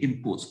likely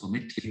imports from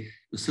Italy.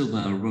 The silver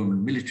are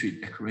Roman military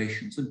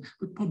decorations, and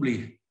we're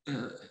probably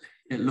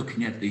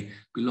looking at the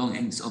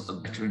belongings of the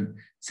veteran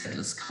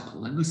settlers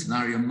couple. And the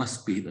scenario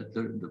must be that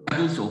the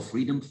rebels or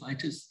freedom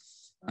fighters,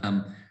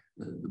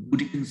 the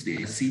Boudicans, the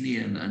Iceni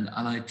and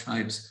allied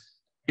tribes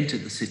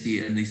entered the city,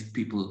 and these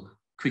people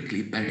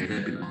quickly bury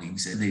their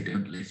belongings and they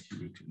don't live to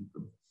retrieve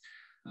them.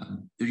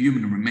 The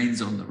human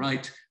remains on the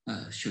right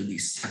show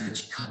these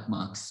savage cut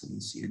marks. So you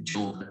see a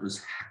jaw that was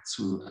hacked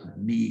through, a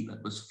knee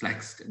that was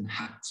flexed and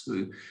hacked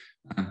through.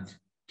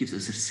 Gives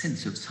us a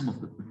sense of some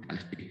of the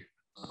brutality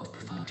of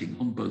the fighting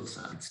on both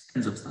sides.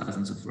 Tens of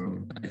thousands of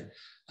Roman dead,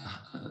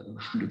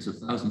 hundreds of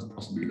thousands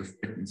possibly of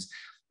Britons.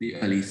 The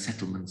early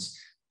settlements,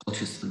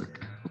 Colchester, the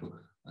capital,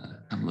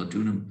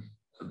 Camulodunum,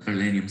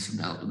 Verulamium,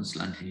 St Albans,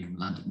 Llandinium,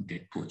 London,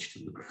 get torched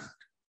to the ground.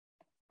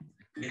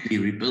 Quickly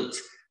rebuilt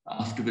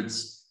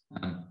afterwards.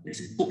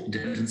 There's important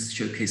evidence. The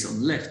showcase on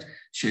the left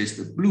shows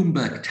the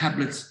Bloomberg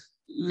tablets,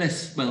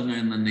 less well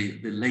known than the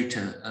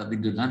later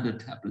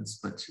Vindolanda tablets,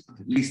 but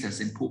at least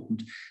as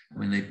important.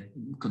 When they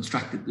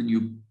constructed the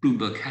new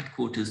Bloomberg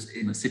headquarters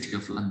in the city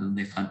of London,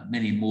 they found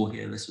many more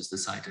here. This was the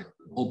site of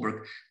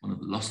Holbrook, one of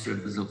the lost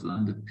rivers of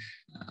London.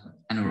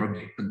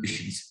 Anaerobic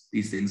conditions,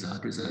 these things are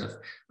preserved,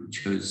 which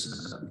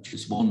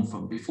shows one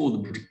from before the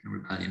Boudiccan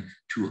rebellion,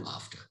 two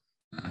after.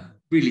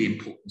 Really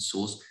important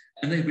source.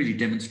 And they really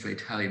demonstrate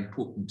how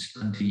important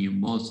Llandinium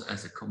was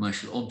as a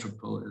commercial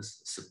entrepot, as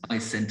a supply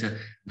centre, and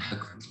how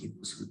quickly it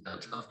was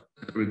rebuilt after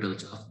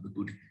the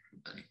Boudiccan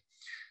rebellion.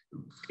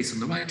 The case on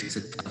the right is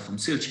a tale from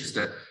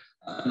Silchester,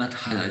 and that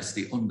highlights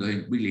the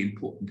ongoing, really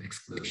important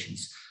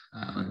excavations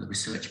and the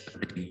research by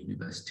the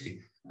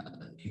university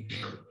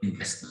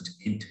investment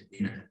into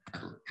inner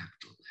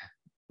capital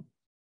there.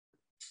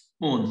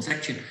 More in the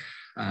section,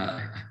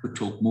 I could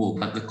talk more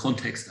about the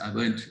context. I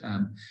won't.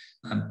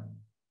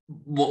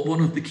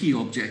 One of the key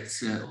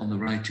objects on the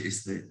right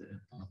is the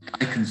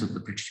icons of the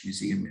British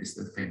Museum is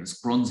the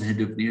famous bronze head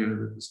of Nero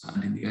that was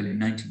found in the early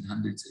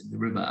 1900s in the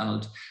River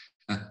Alde.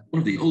 One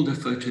of the older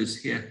photos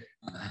here,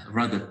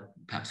 rather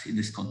perhaps in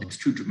this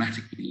context, too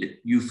dramatically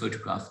lit new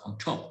photograph on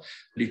top,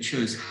 but it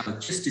shows how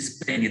just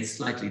displaying it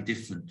slightly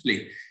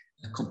differently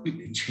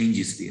completely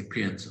changes the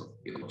appearance of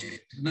the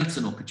object. And that's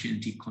an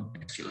opportunity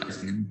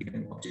contextualizing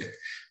an object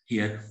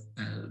here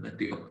that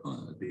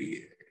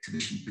the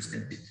exhibition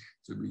presented.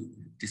 So we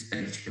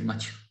displayed it here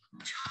much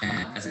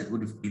higher as it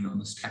would have been on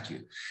the statue.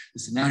 The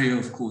scenario,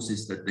 of course,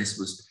 is that this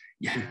was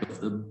yanked off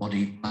the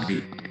body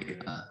by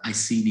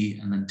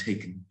Iceni and then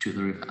taken to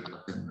the River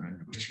Alde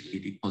and ritually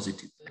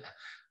deposited there.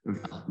 The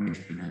River Alde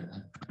made in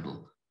a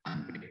tribal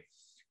boundary.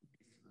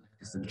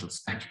 It's a little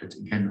statuette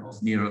again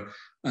of Nero.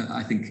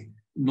 I think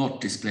not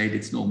displayed.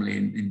 It's normally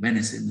in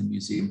Venice in the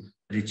museum,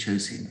 but it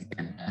shows him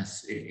again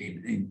as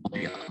in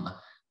body armor,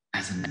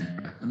 as an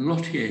emperor. And a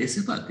lot here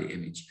is about the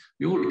image.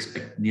 We all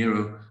expect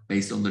Nero,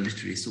 based on the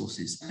literary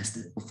sources, as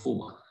the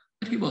performer,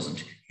 but he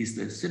wasn't. He's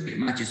the civic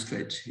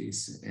magistrate,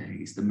 he's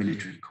the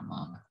military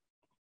commander.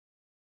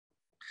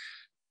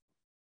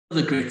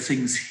 Other great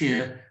things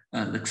here,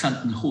 the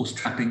Xanthon horse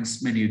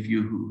trappings. Many of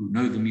you who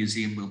know the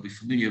museum will be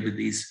familiar with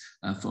these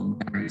from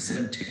January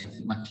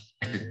 17th, much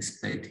better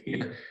displayed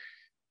here.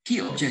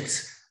 Key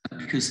objects,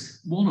 because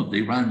one of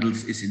the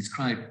roundels is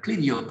inscribed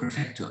Plinio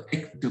Prefector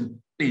Equitum,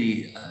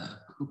 Pliny,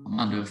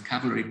 commander of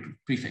cavalry,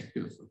 prefect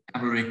of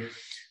cavalry,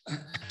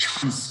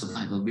 chance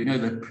survival. We know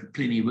that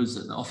Pliny was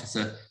an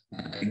officer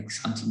in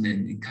Xanthon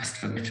in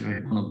Castra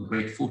Vetera, one of the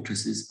great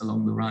fortresses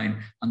along the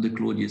Rhine under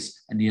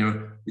Claudius and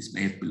Nero. This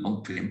may have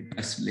belonged to him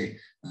personally,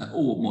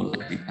 or more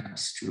likely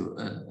perhaps to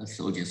a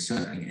soldier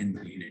serving in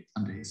the unit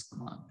under his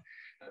command.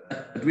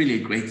 But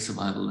really a great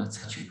survival, that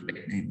such a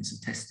great name is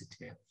attested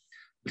here.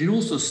 But it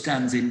also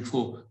stands in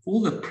for all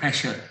the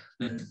pressure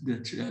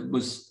that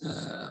was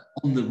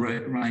on the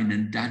Rhine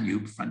and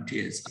Danube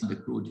frontiers under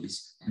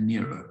Claudius and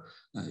Nero.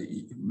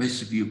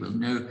 Most of you will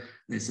know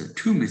there's a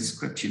tomb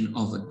inscription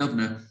of a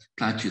governor,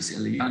 Plautius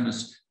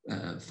Aelianus,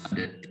 found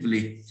at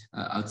Tivoli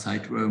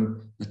outside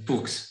Rome, that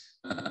talks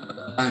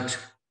about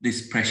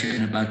this pressure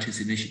and about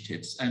his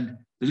initiatives. And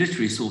the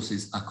literary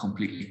sources are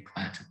completely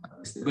quiet about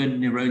this. There were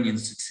Neronian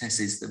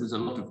successes. There was a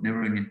lot of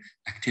Neronian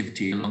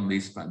activity along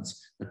these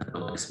fronts that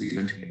otherwise we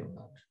don't hear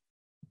about.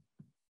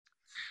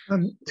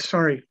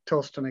 Sorry,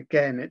 Thorsten,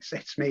 again,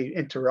 it's me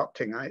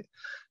interrupting.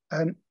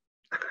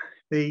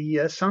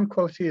 The sound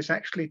quality is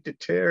actually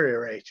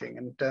deteriorating,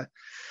 and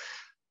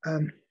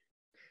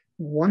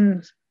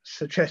one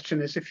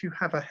suggestion is if you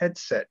have a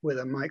headset with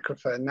a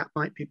microphone, that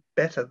might be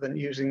better than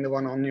using the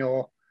one on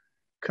your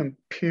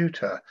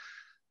computer.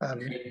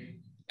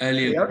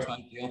 Earlier we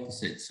tried the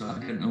opposite, so I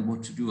don't know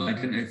what to do. I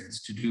don't know if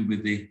it's to do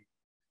with the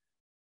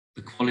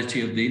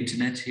quality of the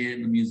internet here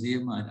in the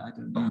museum. I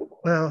don't know.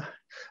 Well,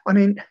 I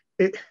mean,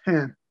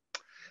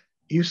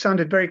 you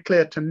sounded very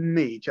clear to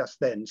me just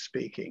then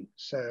speaking.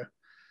 So,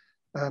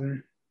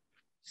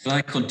 shall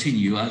I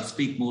continue? I'll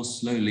speak more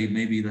slowly.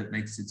 Maybe that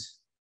makes it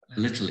a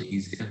little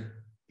easier.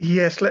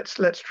 Yes,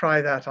 let's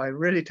try that. I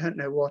really don't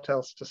know what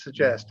else to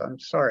suggest. I'm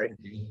sorry.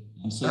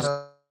 I'm so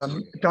sorry.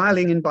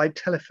 Dialing in by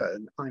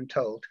telephone, I'm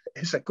told,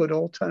 is a good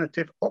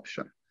alternative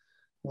option,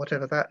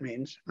 whatever that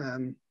means.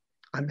 I'm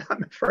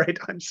afraid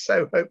I'm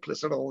so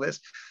hopeless at all this,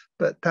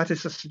 but that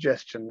is a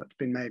suggestion that's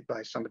been made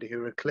by somebody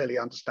who clearly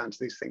understands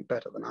these things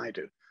better than I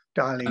do.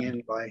 Dialing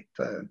in by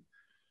phone,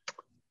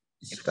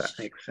 if that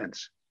makes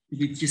sense.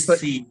 You just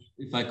see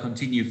if I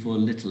continue for a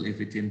little,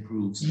 if it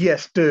improves.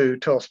 Yes, do,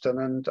 Thorsten.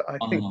 And I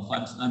think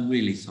I'm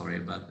really sorry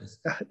about this.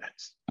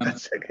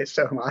 That's okay.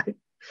 So am I.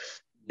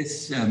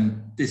 This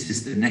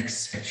is the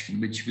next section,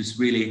 which was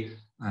really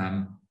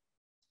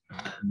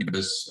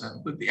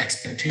with the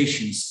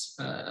expectations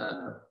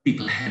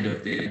people had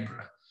of the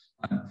emperor.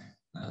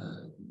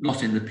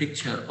 Not in the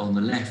picture on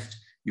the left,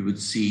 you would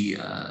see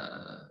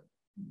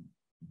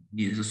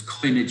Nero's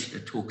coinage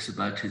that talks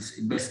about his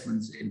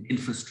investments in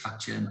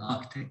infrastructure and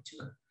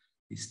architecture,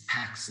 his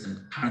tax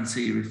and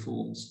currency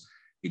reforms.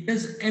 He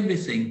does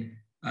everything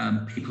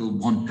people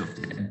want of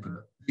the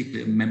emperor,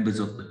 particularly members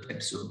of the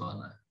plebs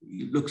urbana.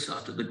 He looks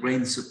after the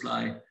grain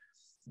supply.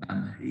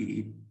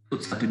 He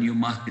puts up a new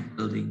market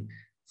building,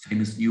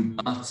 famous new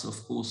baths,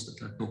 of course,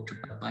 that are talked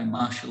about by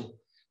Marshall,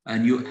 a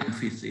new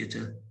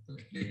amphitheater that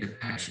later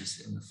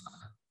perishes in the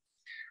fire.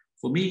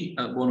 For me,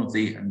 one of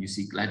the, and you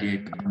see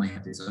Gladiator may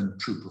have his own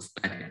troupe of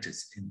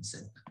gladiators in the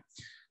center.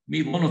 For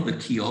me, one of the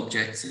key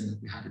objects, and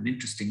we had an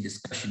interesting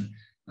discussion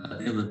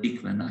the other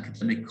week when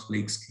academic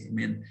colleagues came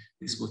in,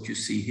 is what you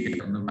see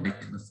here on the right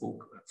in the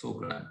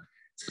foreground.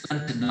 It's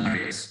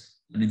Antinarius,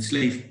 an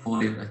enslaved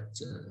boy that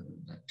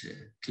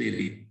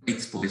clearly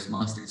waits for his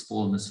master, has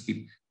fallen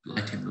asleep,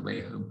 light him the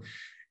way home.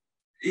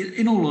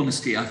 In all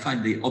honesty, I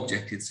find the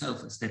object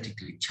itself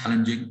aesthetically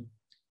challenging,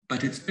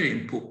 but it's very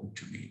important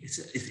to me.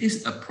 It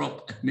is a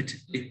prop,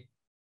 admittedly.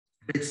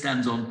 It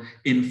stands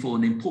in for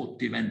an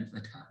important event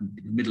that happened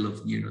in the middle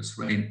of Nero's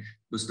reign.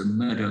 It was the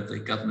murder of the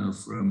governor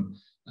of Rome,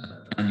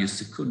 Annius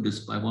Secundus,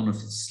 by one of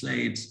his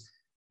slaves.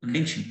 An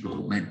ancient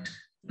law meant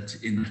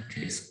that in that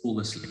case, all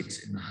the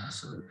slaves in the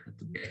household had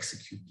to be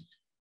executed.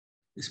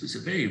 This was a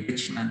very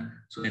rich man,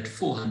 so he had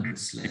 400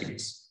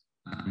 slaves,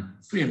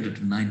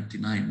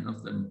 399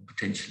 of them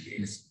potentially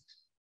innocent.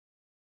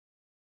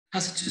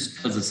 Tacitus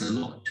tells us a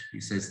lot.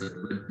 He says that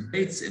there were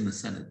debates in the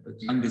Senate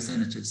that younger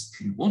senators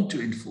didn't want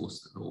to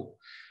enforce the law,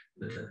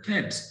 that the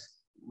plebs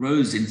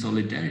rose in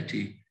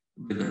solidarity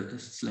with the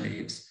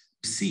slaves,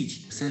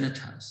 besieged the Senate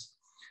House.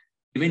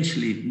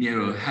 Eventually,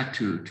 Nero had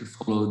to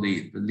follow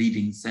the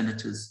leading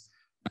senators,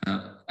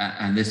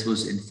 and this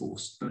was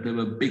enforced, but there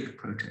were big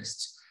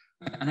protests.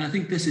 And I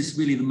think this is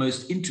really the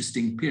most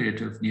interesting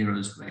period of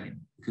Nero's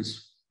reign,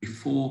 because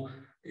before,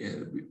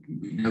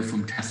 we know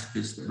from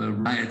Tacitus, there were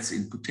riots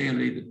in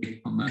Puteoli, the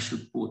big commercial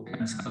port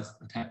down south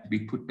that had to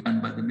be put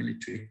down by the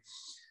military.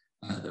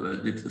 There were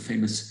the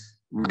famous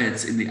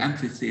riots in the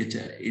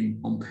amphitheater in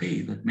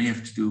Pompeii that may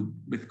have to do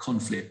with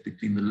conflict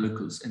between the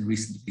locals and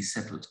recently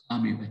settled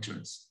army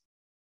veterans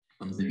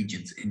from the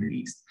legions in the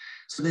east.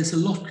 So there's a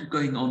lot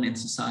going on in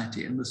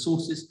society, and the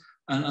sources,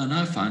 and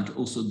I found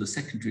also the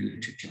secondary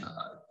literature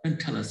don't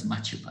tell us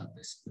much about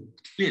this, but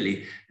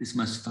clearly this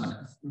must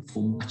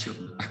form much of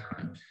the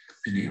background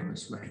to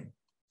Nero's reign.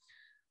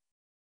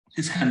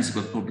 His hands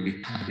were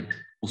probably tied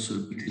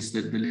also because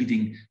the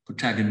leading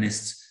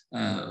protagonists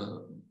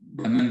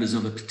were members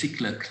of a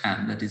particular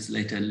clan that is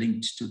later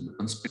linked to the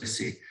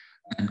conspiracy,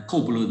 and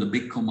Corbulo, the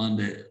big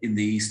commander in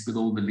the east with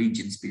all the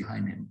legions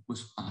behind him,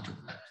 was part of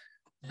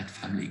that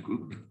family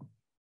grouping.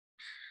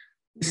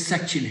 This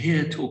section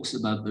here talks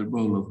about the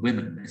role of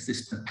women. There's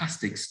this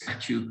fantastic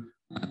statue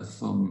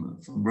from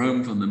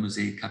Rome, from the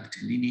Musei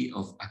Capitolini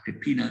of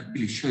Agrippina,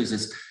 really shows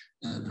us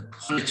the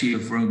quality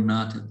of Roman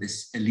art at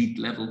this elite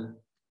level.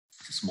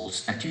 It's a small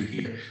statue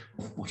here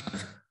of what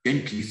I've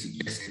gently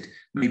suggested,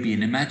 maybe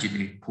an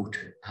imaginary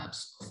portrait,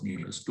 perhaps, of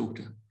Nero's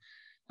daughter.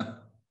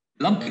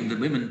 Lumping the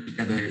women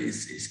together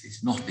is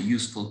not a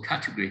useful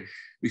category.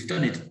 We've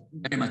done it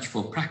very much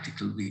for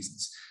practical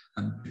reasons.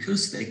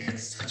 Because they get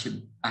such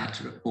a bad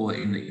rapport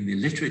in the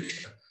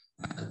literature,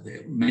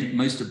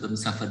 most of them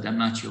suffer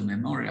damnatio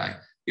memoriae.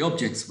 The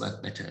objects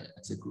work better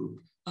as a group.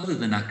 Other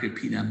than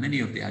Agrippina, many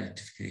of the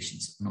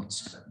identifications are not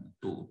certain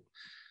at all.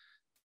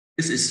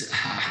 This is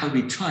how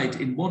we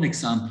tried, in one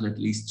example at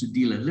least, to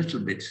deal a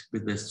little bit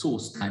with the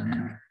source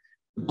dynamic. At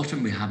the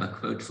bottom, we have a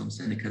quote from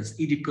Seneca's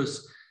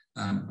Oedipus,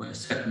 where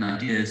certain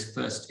ideas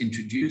first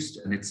introduced,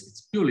 and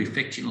it's purely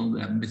fictional,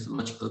 they're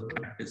mythological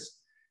characters.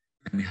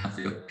 And we have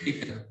the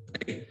Opeka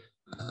play,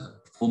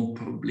 formed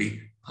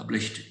probably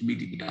published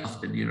immediately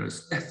after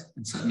Nero's death.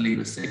 And suddenly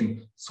the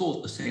same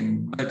thought, the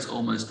same words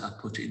almost are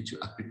put into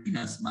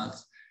Agrippina's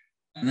mouth.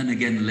 And then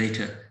again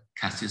later,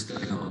 Cassius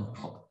Dio on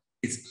top.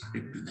 It's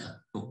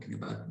Agrippina talking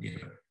about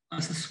Nero.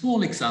 It's a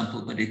small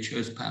example, but it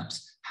shows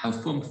perhaps how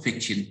from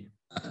fiction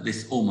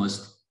this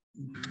almost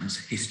becomes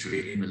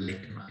history in the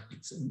later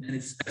writings. And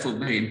it's therefore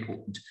very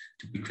important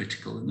to be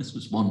critical. And this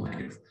was one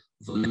way of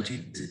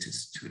alerting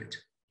visitors to it.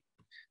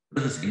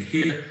 Another thing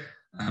here,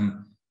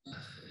 I'll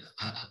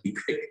be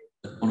quick.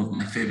 One of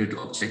my favorite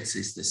objects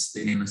is this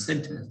thing in the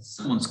center.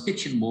 Someone's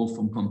kitchen wall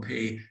from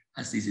Pompeii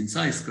has these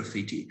incised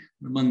graffiti.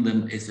 And among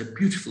them is a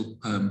beautiful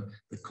poem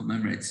that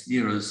commemorates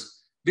Nero's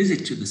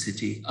visit to the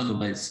city,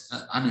 otherwise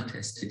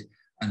unattested,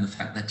 and the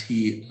fact that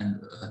he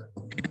and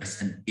Pompeii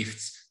sent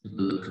gifts to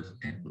the local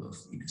temple of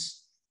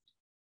Venus.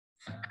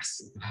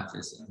 Fantastic to have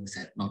this, as I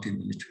said, not in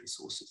the literary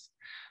sources.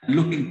 And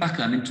looking back,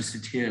 I'm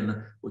interested here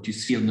in what you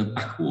see on the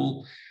back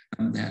wall.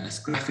 There's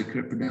graphic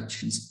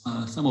reproductions.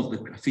 Some of the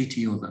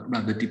graffiti, or the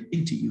rather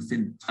dipinti, you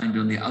find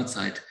on the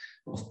outside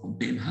of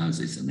Pompeian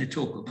houses, and they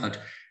talk about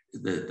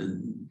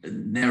the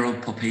Nero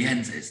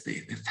Pompeienses,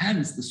 the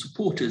fans, the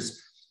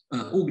supporters,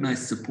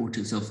 organized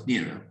supporters of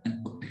Nero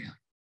and Pompeia.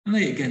 And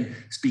they again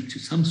speak to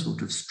some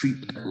sort of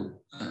street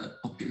level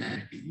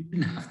popularity. You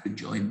didn't have to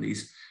join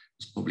these. It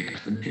was probably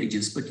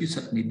advantageous, but you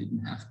certainly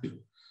didn't have to.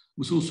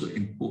 What's also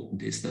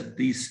important is that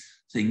these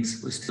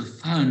things were still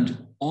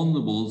found on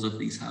the walls of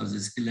these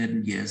houses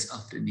 11 years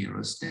after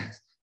Nero's death.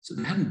 So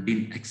they hadn't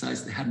been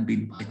excised, they hadn't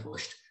been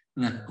whitewashed,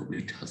 and that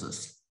probably tells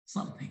us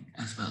something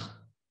as well.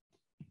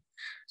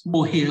 There's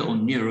more here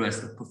on Nero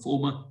as the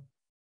performer,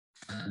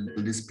 and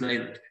a display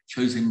that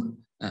shows him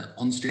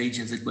on stage,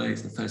 as it were.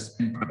 He's the first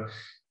emperor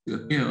to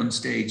appear on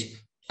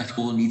stage. That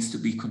all needs to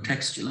be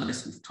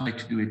contextualized. We've tried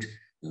to do it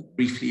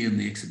briefly in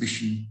the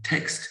exhibition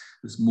text.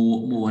 There's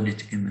more on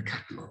it in the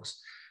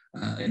catalogues.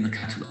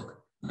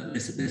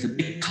 There's a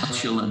big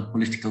cultural and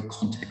political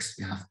context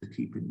we have to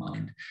keep in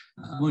mind.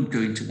 I won't go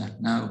into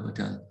that now, but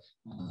I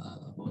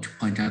want to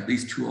point out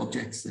these two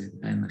objects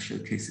in the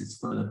showcases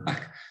further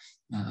back.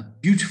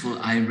 Beautiful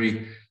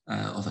ivory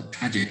of a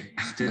tragic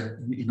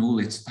actor in all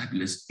its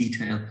fabulous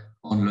detail,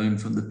 on loan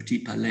from the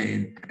Petit Palais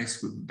in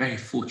Paris. We're very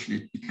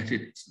fortunate to get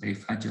it. It's very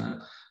fragile.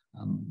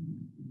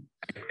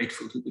 Very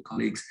grateful to the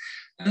colleagues.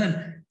 And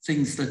then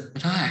things that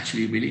are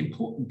actually really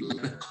important,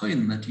 like the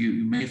coin that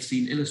you may have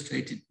seen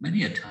illustrated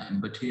many a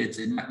time, but here it's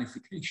in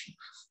magnification.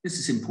 This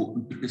is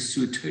important because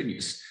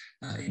Suetonius,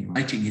 in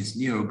writing his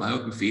Nero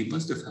biography,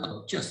 must have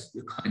held just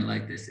a coin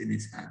like this in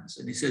his hands.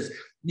 And he says,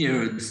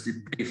 Nero, this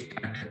depraved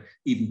character,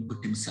 even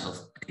put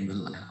himself in the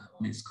line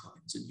on his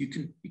coins. And you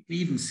can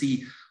even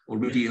see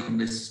already on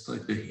this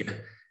photo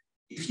here,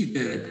 if you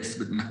go at this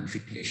with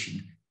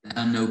magnification, there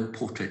are no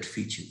portrait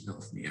features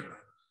of Nero.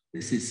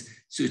 This is,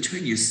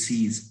 Suetonius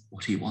sees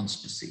what he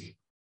wants to see.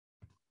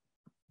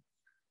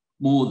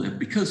 More than,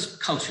 because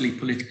culturally,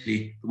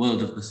 politically, the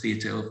world of the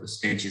theatre, of the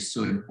stage is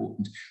so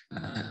important.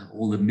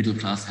 All the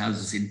middle-class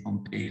houses in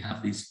Pompeii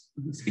have these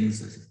things.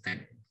 There's a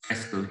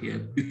fresco here,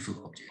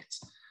 beautiful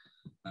objects.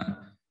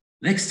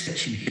 Next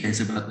section here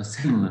is about the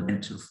seminal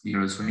event of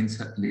Nero's reign,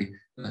 certainly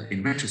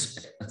in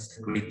retrospect, that's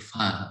the Great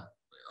Fire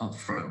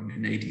of Rome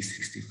in AD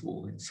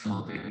 64, in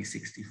summer of AD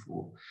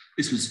 64.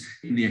 This was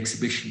in the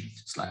exhibition,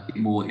 slightly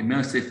more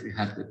immersive. We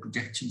had the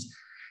projections.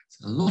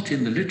 There's a lot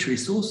in the literary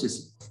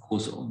sources, of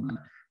course, on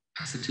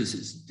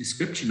Tacitus's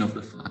description of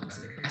the fire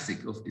as a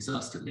classic of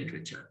disaster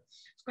literature.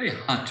 It's very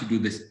hard to do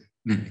this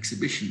in an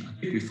exhibition. I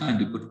think we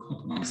found a good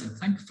compromise, and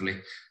thankfully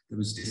there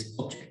was this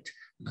object.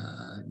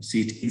 You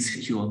see it in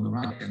situ on the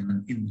right and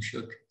then in the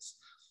showcase.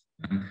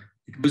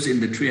 It was in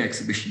the Trier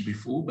exhibition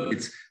before, but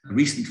it's a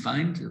recent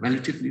find, a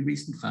relatively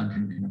recent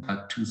find in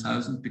about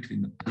 2000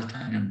 between the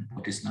Palatine and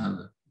what is now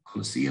the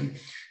Colosseum.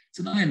 It's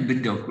an iron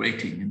window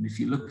grating, and if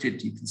you look at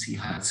it, you can see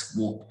how it's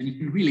warped, and you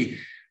can really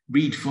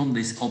read from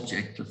this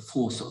object the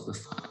force of the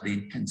fire, the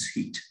intense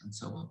heat, and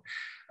so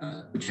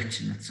on.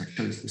 Projection that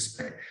shows the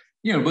spread.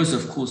 Nero was,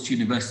 of course,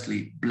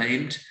 universally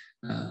blamed.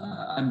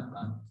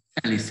 I'm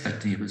fairly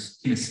certain he was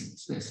innocent.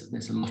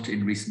 There's a lot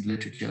in recent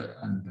literature,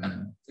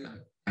 and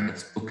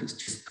Barrett's book has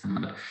just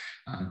come out.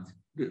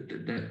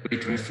 The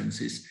great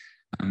references.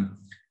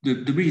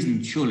 The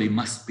reason surely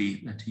must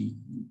be that he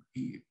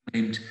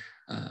blamed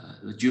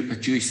a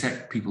Jewish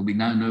sect, people we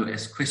now know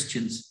as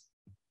Christians,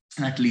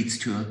 and that leads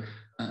to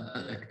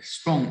a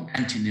strong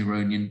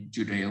anti-Neronian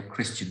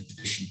Judeo-Christian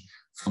tradition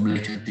from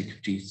late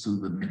antiquity through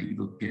the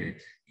medieval period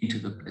into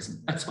the present.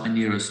 That's why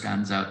Nero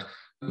stands out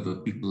over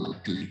people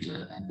like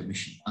Caligula and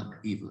Domitian, other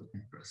evil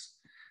emperors.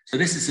 So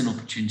this is an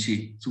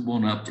opportunity to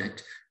one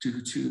object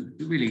to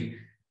really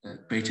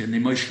create an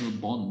emotional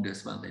bond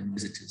as well in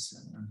visitors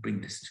and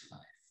bring this to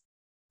life.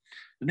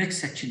 The next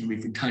section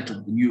we've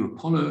entitled The New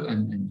Apollo,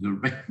 and you'll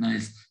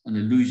recognize an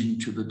allusion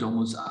to the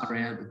Domus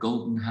Aurea, the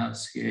golden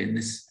house here in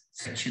this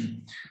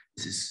section.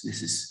 This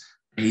is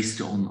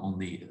based on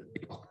the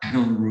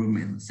octagonal room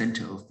in the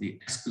center of the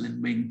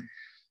Escalin wing.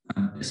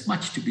 There's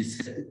much to be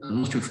said, a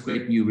lot of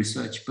great new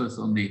research, both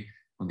on the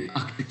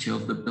architecture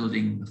of the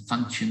building, the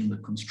function, the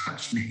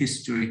construction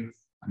history,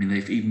 I mean,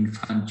 they've even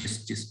found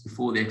just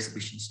before the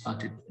exhibition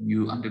started a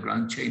new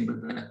underground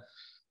chamber there.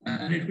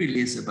 And it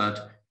really is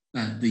about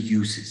the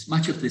uses.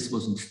 Much of this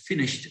wasn't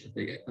finished at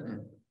the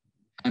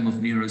time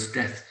of Nero's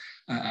death,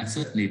 and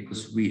certainly it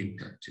was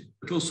reinterpreted.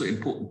 But also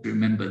important to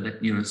remember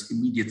that Nero's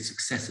immediate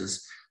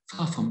successors,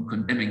 far from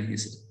condemning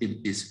his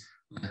activities,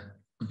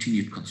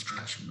 continued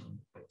construction on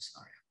this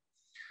area.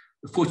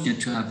 We're fortunate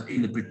to have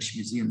in the British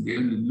Museum the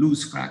only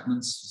loose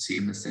fragments you see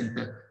in the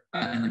center,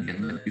 and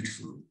again, the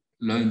beautiful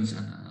loans,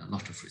 and a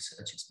lot of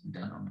research has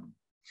been done on them.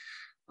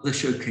 Other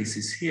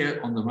showcases here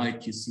on the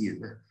right, you see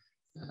the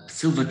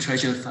silver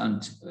treasure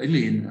found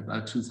only in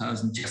about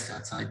 2000, just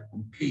outside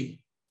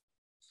Pompeii.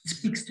 It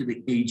speaks to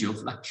the age of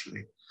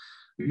luxury.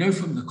 We know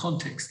from the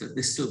context that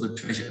this silver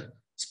treasure,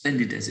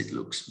 splendid as it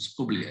looks, was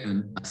probably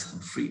owned by some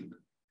freedmen.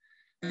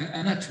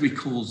 And that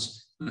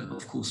recalls,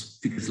 of course,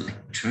 figures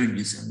like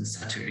Petronius and the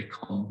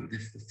Satyricon, with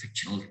the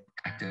fictional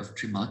character of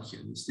Trimalchio,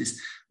 this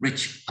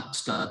rich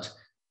upstart,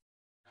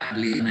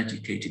 badly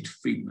uneducated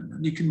freedman.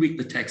 And you can read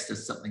the text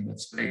as something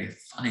that's very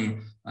funny,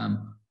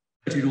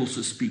 but it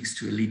also speaks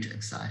to elite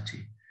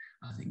anxiety.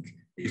 I think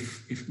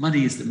if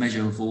money is the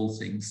measure of all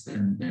things,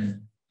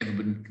 then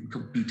everyone can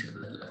compete at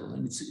that level.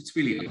 And it's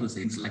really other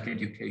things like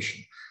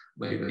education,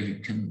 where you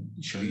can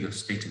show your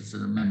status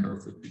as a member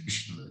of the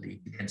traditional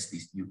elite against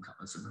these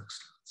newcomers and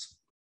upstarts.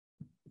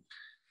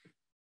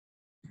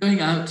 Going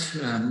out,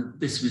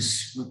 this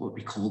was what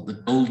we call the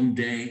Golden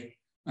Day.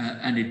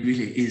 And it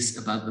really is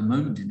about the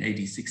moment in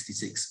AD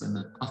 66 when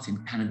the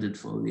Parthian candidate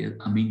for the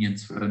Armenian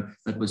throne,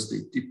 that was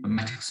the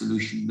diplomatic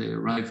solution they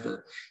arrived at,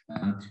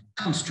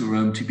 comes to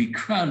Rome to be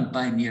crowned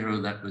by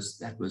Nero. That was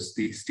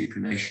the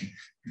stipulation,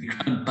 to be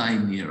crowned by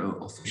Nero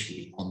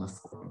officially on the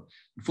forum.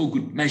 And for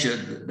good measure,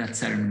 that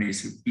ceremony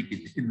is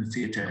repeated in the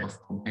theatre of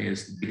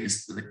Pompeius, the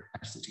biggest, with a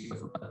capacity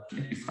of about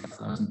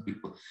 25,000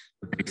 people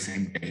the very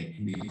same day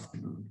in the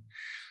afternoon.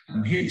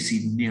 Here you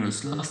see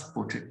Nero's last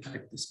portrait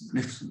type, this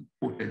magnificent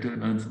portrait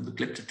known from the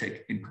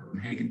Glyptotek in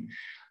Copenhagen,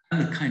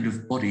 and the kind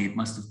of body it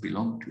must have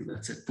belonged to.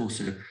 That's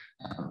also, you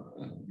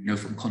know,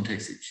 from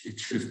context, it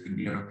should have been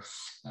Nero,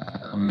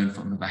 on loan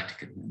from the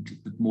Vatican. And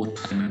with more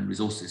time and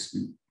resources,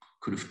 we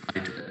could have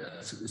tried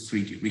a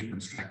 3D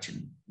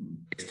reconstruction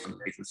based on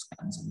laser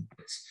scans and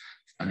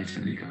done it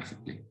only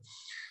graphically.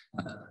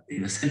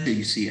 In the center,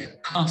 you see a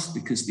cast,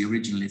 because the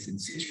original is in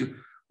situ,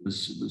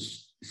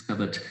 was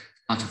discovered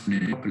part of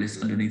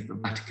Neropolis underneath the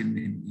Vatican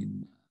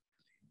in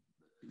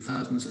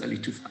 2000s, early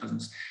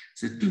 2000s.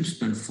 It's a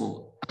tombstone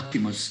for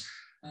Archimus,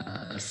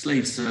 a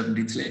enslaved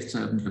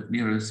servant of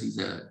Nero,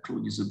 Caesar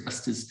Claudius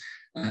Augustus,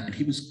 and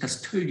he was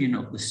custodian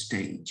of the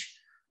stage.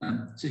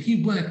 So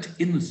he worked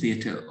in the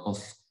theatre of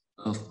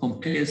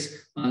Pompeius.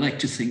 I like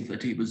to think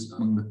that he was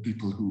among the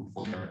people who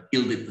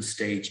gilded the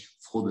stage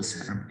for the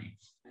ceremony.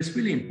 It's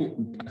really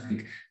important, I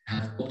think, to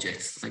have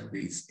objects like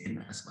these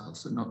in as well.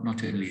 So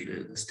not only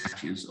the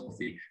statues of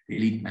the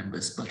elite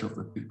members, but of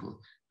the people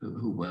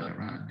who were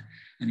around.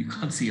 And you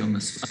can't see on the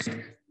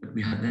slide, but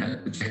we have a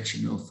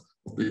projection of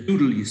the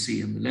doodle you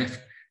see on the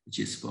left, which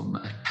is from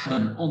a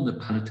tavern on the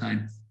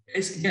Palatine.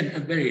 It's, again, a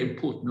very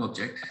important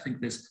object. I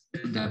think there's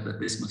little doubt that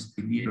this must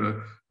be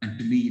Nero. And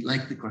to me,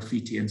 like the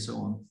graffiti and so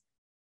on,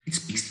 it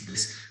speaks to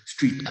this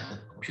street-level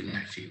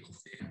popularity of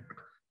the emperor.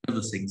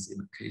 Other things in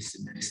the case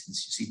in the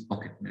distance, you see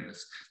pocket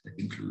mirrors that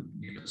include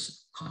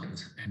Nero's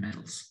coins and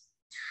medals.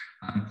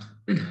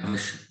 Then I have a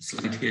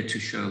slide here to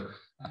show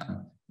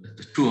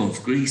the tour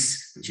of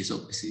Greece, which is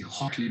obviously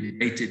hotly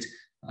debated.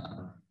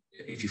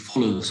 If you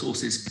follow the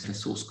sources, the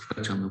source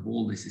quote on the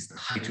wall, this is the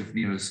height of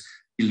Nero's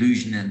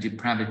illusion and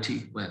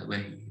depravity, where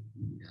he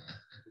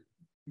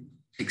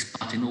takes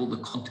part in all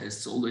the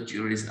contests, all the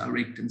juries are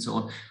rigged and so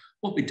on.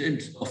 What we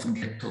don't often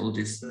get told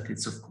is that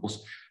it's, of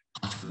course,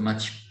 part of a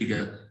much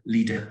bigger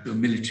lead-up to a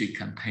military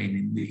campaign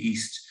in the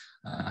East.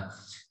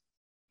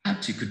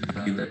 Perhaps you could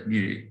argue that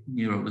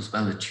Nero was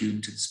well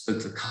attuned and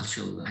spoke the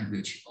cultural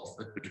language of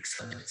the Greek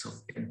subjects of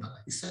the empire.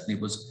 He certainly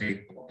was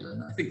very popular,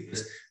 and I think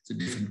it's a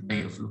different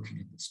way of looking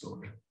at the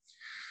story.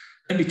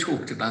 Then we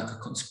talked about the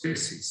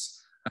conspiracies.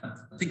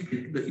 I think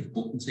the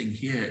important thing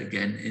here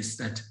again is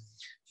that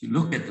if you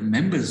look at the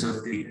members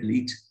of the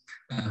elite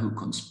who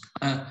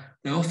conspire,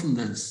 they're often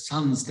the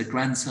sons, the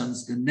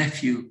grandsons, the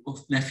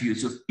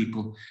nephews of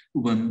people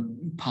who were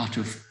part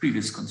of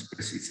previous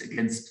conspiracies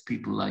against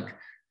people like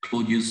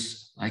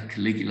Claudius, like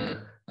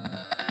Caligula,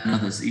 and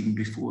others even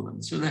before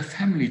them. So they're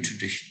family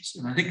traditions.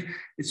 And I think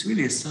it's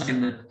really a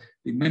sign that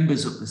the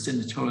members of the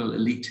senatorial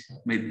elite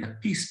made their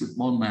peace with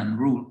one-man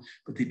rule,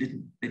 but they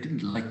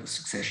didn't like the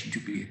succession to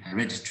be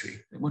hereditary.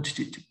 They wanted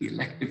it to be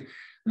elective,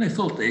 and they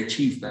thought they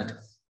achieved that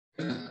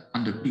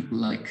under people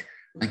like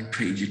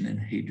Trajan and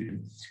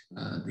Hadrian,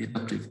 the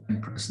adoptive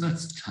emperors. And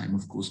that's the time,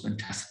 of course, when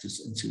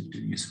Tacitus and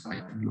Suetonius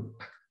write and look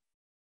back.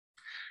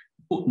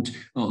 Important,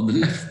 on the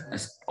left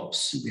as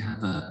props, we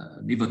have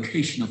an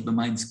evocation of the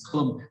Mainz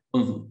column,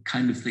 one of the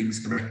kind of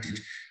things erected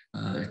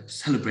to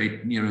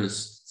celebrate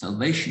Nero's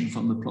salvation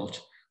from the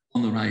plot.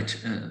 On the right,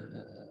 a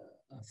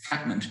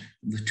fragment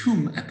from the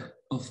tomb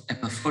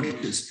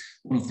Epaphroditus,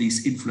 one of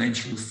these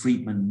influential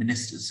freedman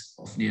ministers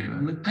of Nero,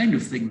 and the kind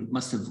of thing that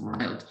must have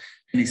riled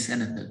any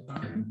senator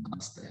driving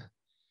past there.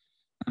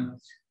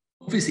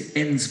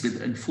 Obviously ends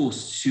with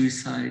enforced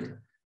suicide.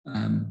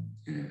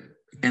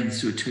 Again,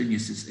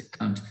 Suetonius's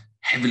account,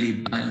 heavily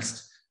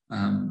biased.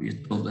 We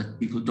are told that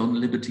people don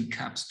liberty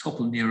caps,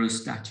 topple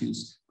Nero's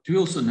statues. But we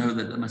also know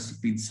that there must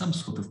have been some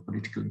sort of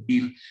political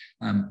deal.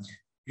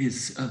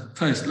 His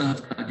first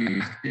love, Claudia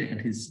Jacte,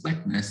 and his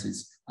wet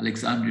nurses,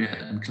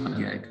 Alexandria and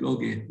Claudia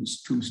Ecloge,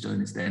 whose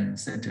tombstone is there in the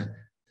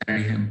center,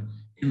 bury him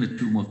in the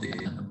tomb of the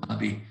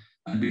Barbie.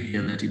 And we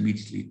hear that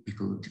immediately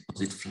people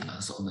deposit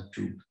flowers on the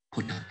tomb,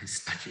 put up his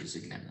statues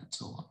again, and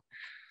so on.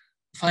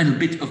 The final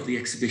bit of the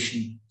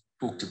exhibition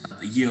talked about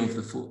the year of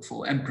the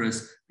four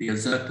emperors, the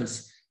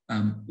usurpers.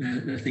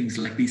 There are things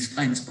like these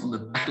finds from the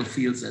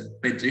battlefields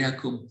at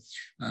Bedriacum.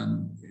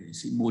 You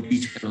see more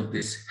detail of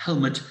this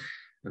helmet,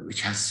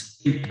 which has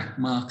impact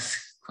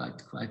marks,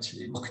 quite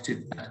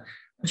evocative.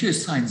 It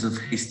shows signs of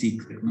hasty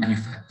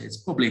manufacture.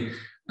 It's probably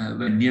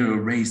when Nero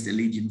raised a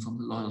legion from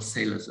the loyal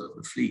sailors of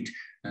the fleet.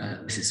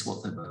 This is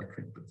what they were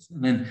equipped with.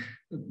 And then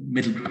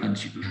middle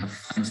ground, you have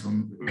finds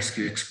from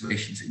rescue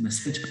explorations in the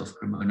center of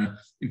Cremona,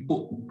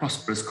 important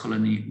prosperous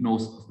colony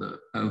north of the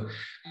Po,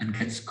 and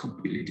gets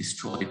completely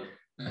destroyed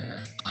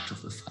as part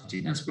of the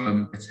fighting, as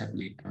Rome gets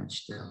heavily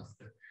damaged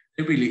thereafter.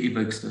 It really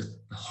evokes the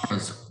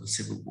horrors of the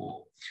civil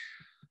war.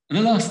 And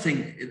the last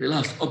thing, the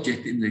last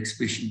object in the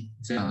exhibition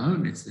is our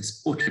own. It's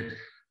this portrait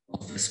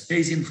of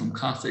Vespasian from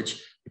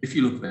Carthage. If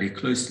you look very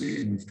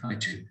closely, and we've tried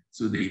to,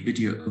 through the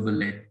video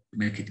overlay, to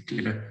make it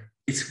clear,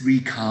 it's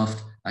recarved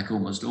like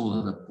almost all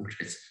other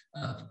portraits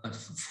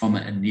from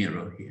a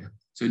Nero here.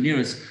 So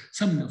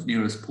some of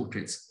Nero's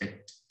portraits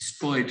get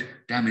destroyed,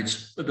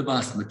 damaged, but the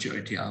vast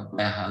majority are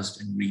warehoused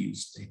and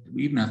reused.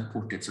 We even have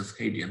portraits of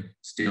Hadrian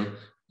still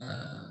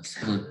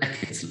several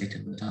decades later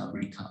that are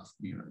recarved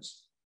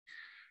Neros.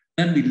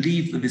 Then we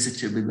leave the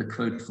visitor with a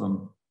quote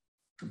from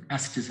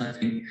Tacitus, I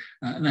think,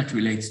 and that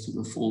relates to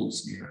the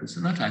false Neros.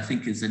 And that, I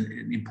think, is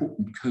an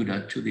important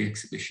coda to the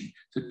exhibition.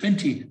 So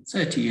 20,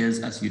 30 years,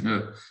 as you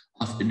know,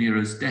 after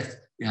Nero's death,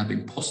 we have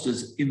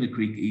imposters in the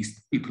Greek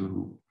East, people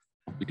who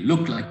probably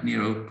look like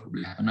Nero,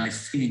 probably have a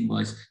nice singing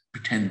voice,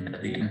 pretend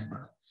they're the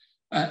emperor.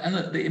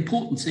 And the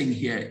important thing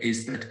here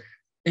is that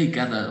they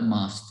gather a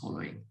mass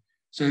following.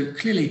 So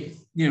clearly,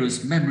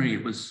 Nero's memory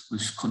was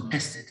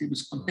contested. It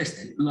was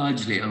contested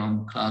largely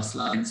along class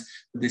lines.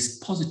 This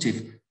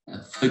positive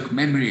folk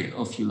memory,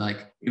 if you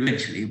like,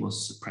 eventually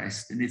was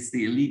suppressed. And it's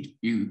the elite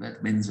view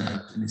that wins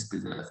out and is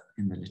preserved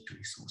in the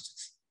literary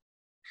sources.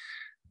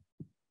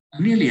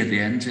 Nearly at the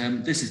end,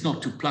 this is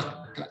not to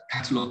pluck the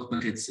catalogue,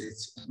 but it's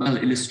well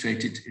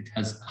illustrated. It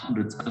has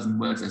 100,000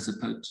 words as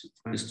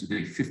opposed to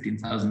the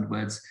 15,000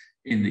 words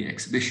in the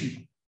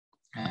exhibition.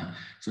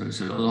 So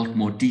a lot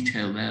more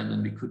detail there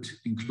than we could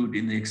include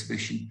in the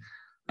exhibition.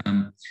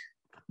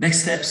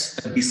 Next steps,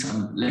 there'll be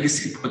some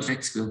legacy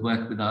projects. We'll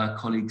work with our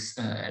colleagues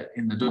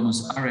in the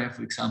Domus area,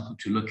 for example,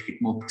 to locate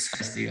more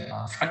precisely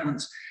our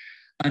fragments.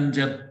 And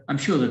I'm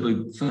sure there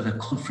will be further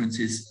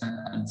conferences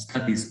and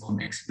studies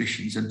on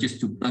exhibitions. And just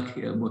to plug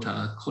here what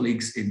our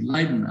colleagues in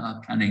Leiden are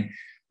planning,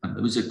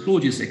 there was a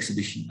Claudius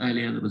exhibition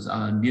earlier, there was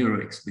our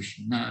Nero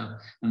exhibition now,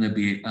 and there'll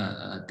be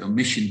a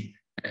Domitian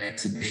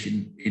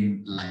exhibition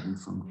in Leiden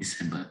from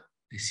December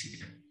this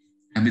year.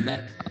 And with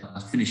that,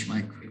 I'll finish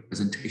my quick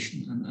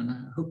presentation, and I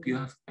hope you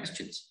have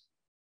questions.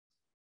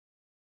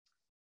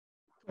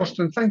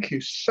 Thorsten, thank you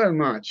so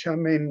much. I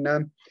mean,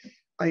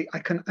 I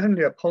can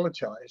only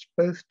apologize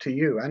both to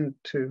you and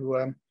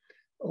to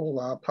all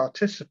our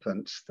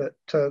participants that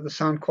the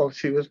sound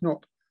quality was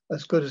not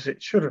as good as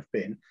it should have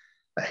been.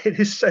 It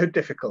is so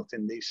difficult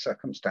in these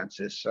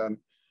circumstances.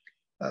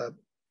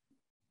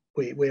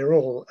 We're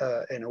all,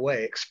 in a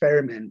way,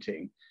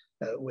 experimenting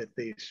with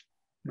these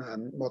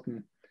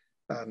modern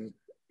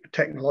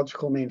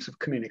technological means of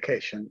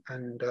communication,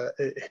 and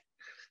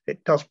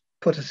it does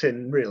put us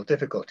in real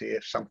difficulty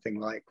if something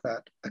like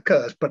that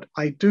occurs. But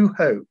I do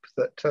hope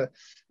that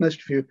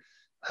most of you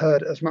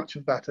heard as much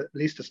of that, at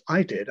least as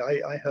I did.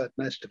 I heard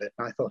most of it,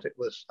 and I thought it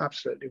was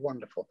absolutely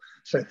wonderful.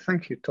 So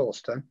thank you,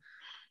 Thorsten.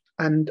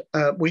 And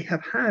we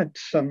have had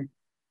some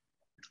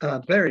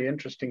very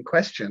interesting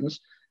questions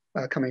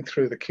coming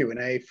through the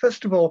Q&A.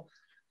 First of all,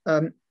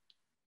 about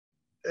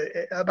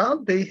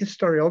the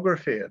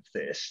historiography of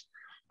this,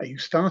 you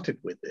started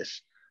with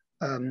this,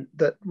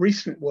 that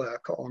recent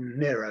work on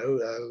Nero,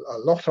 a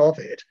lot of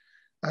it,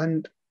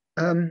 and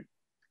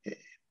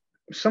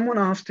someone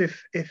asked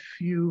if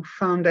you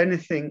found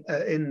anything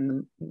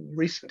in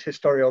recent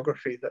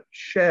historiography that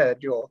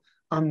shared your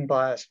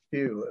unbiased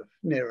view of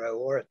Nero,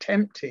 or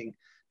attempting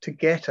to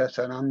get at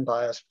an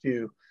unbiased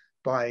view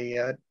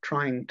by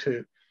trying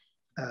to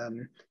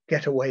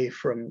get away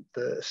from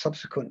the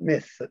subsequent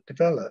myth that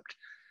developed,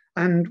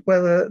 and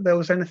whether there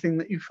was anything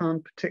that you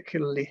found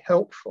particularly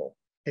helpful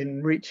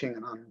in reaching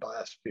an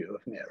unbiased view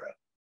of Nero.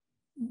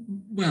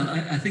 Well,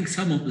 I think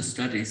some of the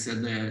studies,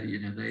 and they're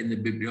in the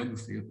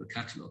bibliography of the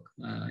catalogue.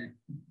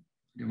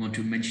 don't want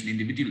to mention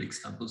individual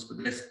examples,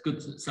 but there's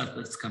good stuff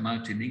that's come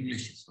out in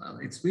English as well.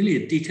 It's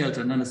really a detailed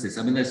analysis.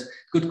 I mean, there's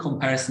good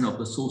comparison of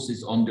the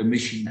sources on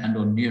Domitian and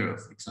on Nero,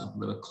 for example.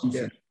 There were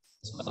conflicts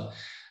as well.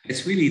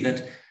 It's really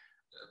that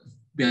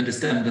we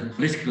understand the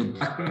political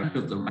background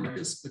of the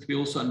writers, but we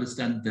also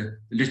understand the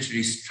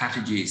literary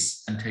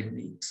strategies and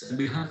techniques. And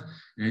we have,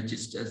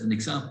 just as an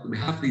example, we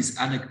have these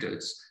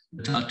anecdotes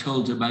that are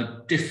told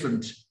about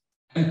different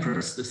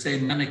emperors, the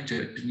same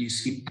anecdote, and you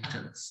see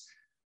patterns.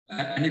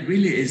 And it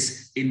really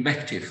is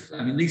invective.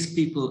 I mean, these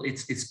people,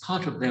 it's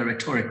part of their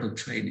rhetorical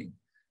training.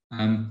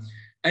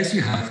 As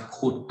you have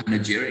court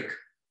panegyric,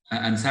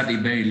 and sadly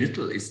very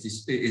little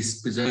is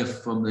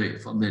preserved from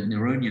the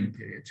Neronian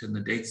period, and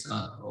the dates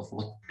of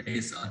what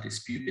days are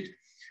disputed.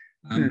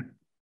 You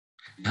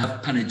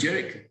have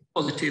panegyric,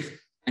 positive,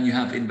 and you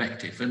have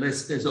invective, and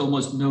there's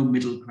almost no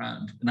middle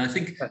ground. And I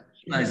think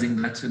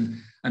realizing that,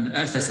 and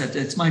as I said,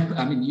 it's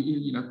I mean,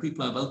 you know,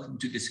 people are welcome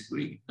to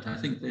disagree, but I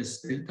think there's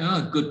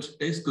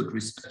good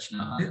research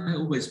now. I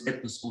always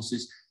read the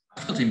sources.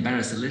 I felt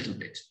embarrassed a little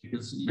bit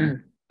because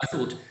I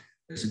thought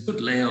there's a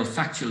good layer of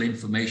factual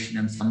information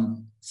and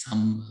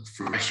some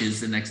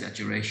flourishes and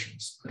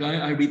exaggerations. But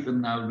I read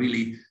them now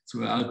really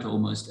throughout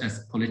almost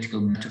as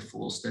political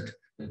metaphors that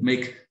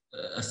make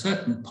a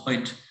certain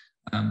point.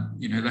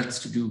 You know, that's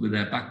to do with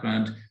their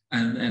background,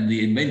 and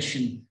the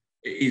invention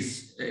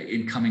is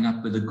in coming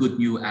up with a good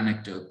new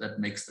anecdote that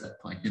makes that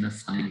point in a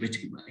funny,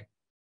 witty way.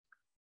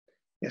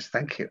 Yes,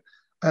 thank you.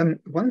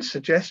 One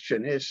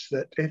suggestion is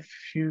that if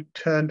you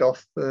turned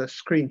off the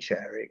screen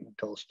sharing,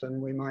 Thorsten,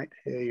 we might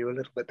hear you a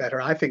little bit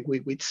better. I think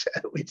we'd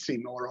see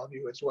more of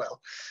you as well.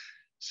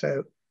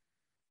 So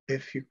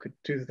if you could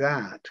do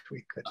that,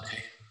 we could.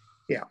 Okay.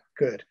 Yeah,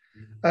 good.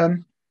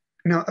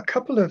 Now, a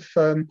couple of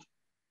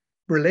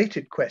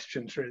related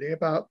questions really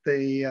about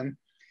the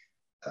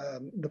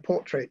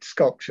portrait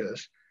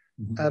sculptures.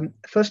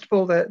 First of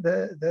all,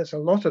 there's a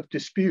lot of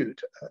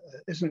dispute,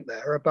 isn't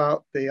there,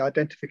 about the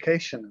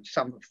identification of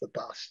some of the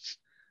busts.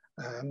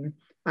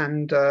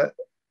 And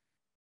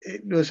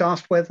it was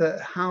asked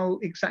how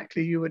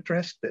exactly you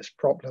addressed this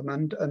problem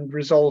and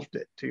resolved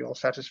it to your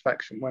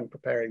satisfaction when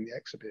preparing the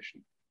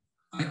exhibition.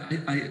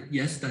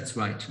 Yes, that's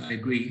right. I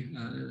agree.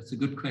 That's a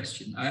good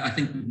question. I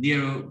think with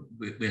Nero,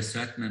 we're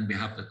certain, and we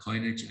have the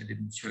coinage. I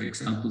didn't show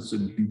examples, so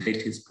we can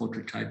date his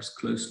portrait types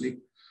closely.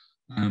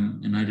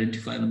 And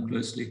identify them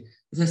closely.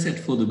 As I said,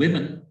 for the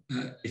women,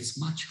 it's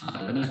much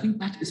harder. And I think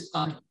that is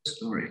part of the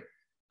story.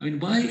 I mean,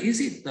 why is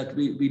it that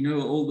we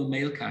know all the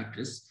male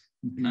characters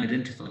and can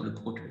identify the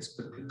portraits,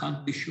 but we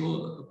can't be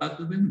sure about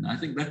the women? I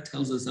think that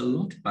tells us a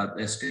lot about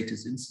their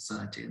status in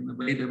society and the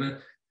way they were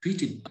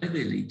treated by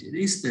the elite. It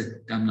is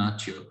the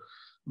damnatio.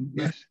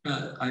 Yes.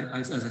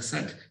 As I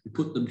said, we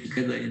put them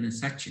together in a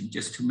section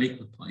just to make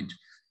the point.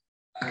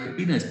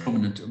 Agrippina is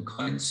prominent on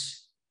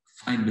coins,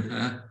 fine with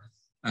her.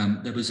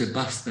 There was a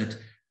bust that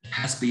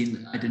has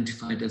been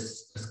identified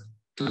as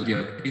Claudia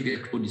Octavia,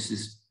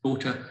 Claudius's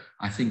daughter.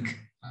 I think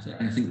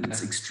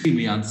that's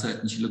extremely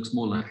uncertain. She looks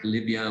more like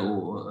Olivia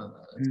or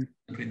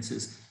a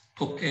princess.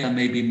 Poppaea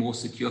may be more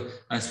secure.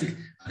 I think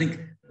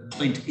the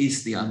point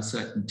is the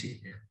uncertainty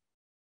here.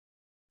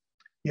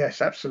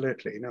 Yes,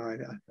 absolutely. No, I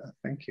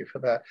thank you for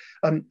that.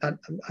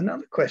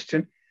 Another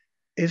question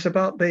is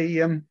about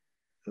the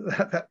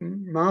that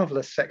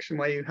marvelous section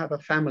where you have a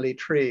family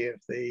tree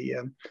of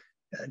the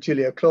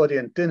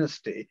Julio-Claudian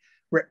dynasty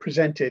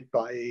represented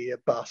by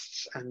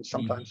busts and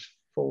sometimes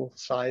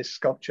full-size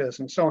sculptures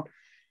and so on.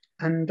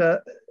 And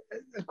a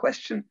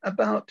question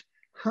about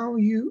how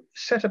you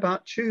set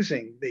about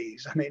choosing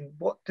these. I mean,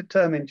 what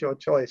determined your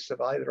choice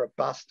of either a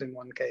bust in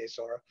one case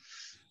or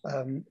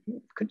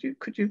could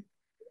you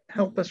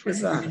help us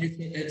with that? I mean,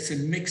 it's a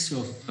mix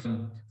of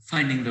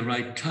finding the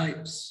right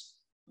types,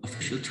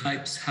 official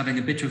types, having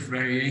a bit of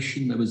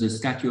variation. There was a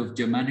statue of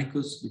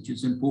Germanicus, which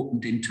is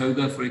important in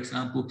Toga, for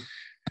example.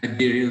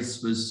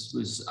 Tiberius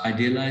was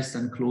idealized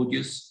and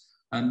Claudius.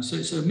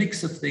 So a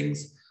mix of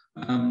things.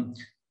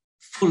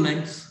 Full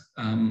length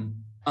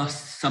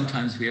busts,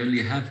 sometimes we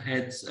only have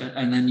heads.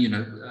 And then, you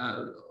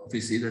know,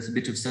 obviously there's a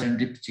bit of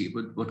serendipity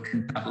with what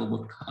can travel,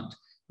 what can't.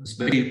 I was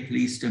very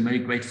pleased and very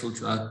grateful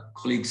to our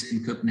colleagues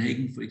in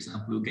Copenhagen, for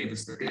example, who gave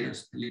us the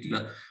Deus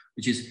Pellicula,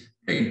 which is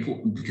very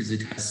important because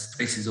it has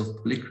traces of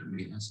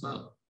polychromy as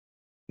well.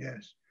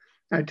 Yes,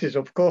 it is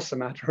of course a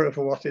matter of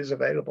what is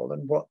available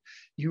and what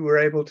you were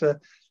able to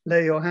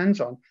lay your hands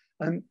on.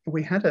 And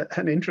we had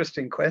an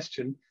interesting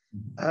question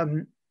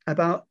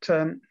about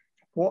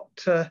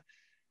what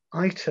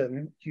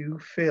item you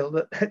feel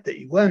that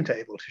you weren't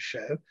able to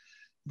show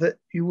that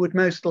you would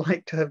most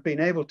like to have been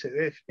able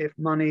to if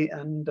money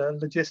and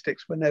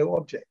logistics were no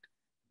object.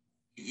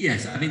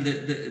 Yes, I mean,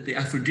 the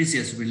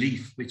Aphrodisias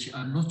relief, which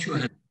I'm not sure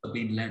had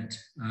been lent,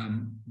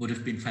 would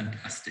have been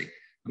fantastic.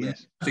 I mean,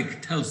 yes. I think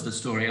it tells the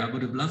story. I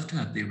would have loved to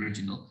have the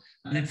original.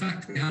 And in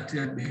fact, we had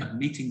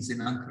meetings in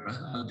Ankara.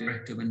 Our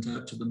director went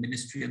out to the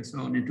ministry and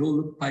so on. It all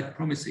looked quite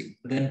promising.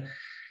 But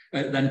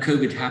then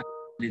COVID happened.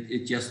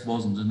 It just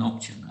wasn't an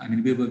option. I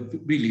mean, we were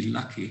really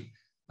lucky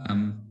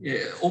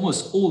Yeah,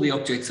 almost all the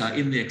objects are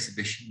in the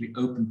exhibition. We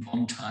opened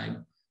on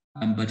time,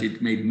 but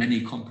it made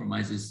many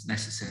compromises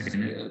necessary.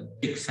 And a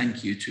big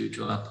thank you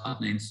to our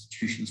partner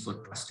institutions for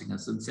trusting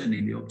us and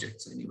sending the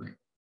objects anyway.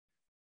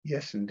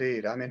 Yes,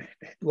 indeed. I mean,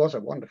 it was a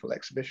wonderful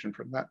exhibition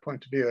from that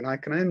point of view, and I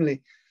can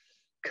only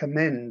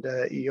commend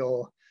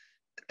your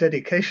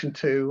dedication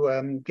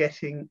to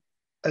getting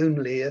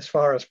only, as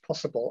far as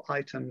possible,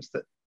 items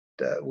that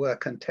were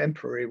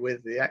contemporary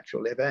with the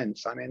actual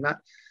events. I mean, that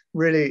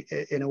really,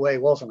 in a way,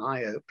 was an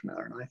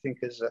eye-opener, and I think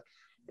is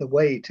the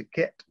way to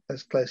get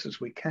as close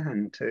as we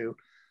can to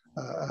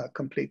a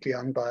completely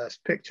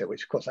unbiased picture,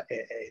 which, of course,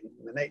 in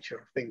the nature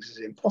of things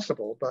is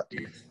impossible, but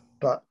Yes.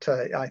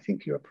 I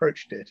think you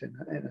approached it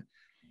in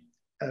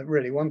a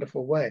really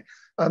wonderful way.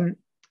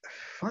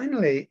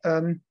 Finally,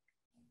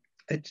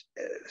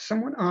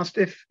 someone asked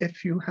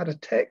if you had a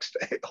text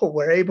or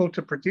were able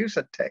to produce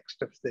a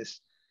text of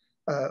this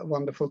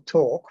wonderful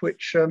talk,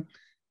 which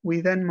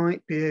we then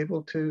might be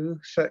able to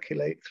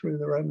circulate through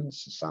the Roman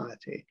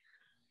Society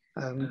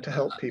to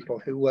help people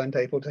who weren't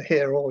able to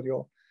hear all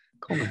your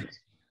comments.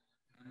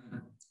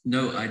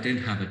 No, I don't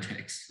have a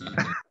text.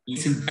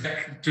 Listen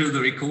back to the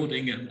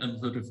recording and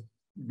sort of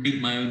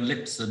read my own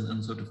lips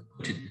and sort of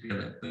put it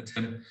together. But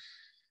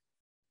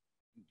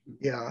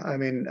yeah, I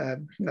mean,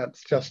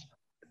 that's just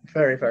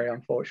very, very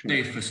unfortunate.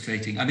 Very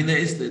frustrating. I mean, there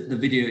is the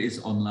video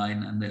is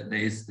online, and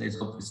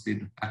there's obviously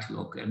the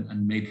catalogue,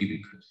 and maybe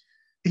we could.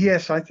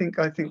 Yes, I think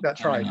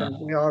that's right, and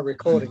we are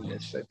recording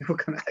this, so people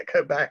can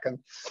go back and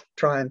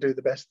try and do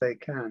the best they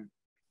can.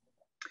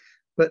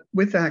 But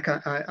with that,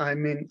 I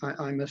mean,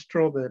 I must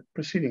draw the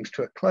proceedings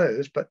to a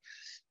close. But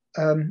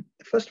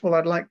first of all,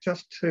 I'd like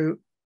just to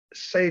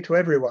say to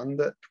everyone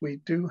that we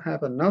do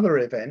have another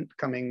event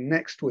coming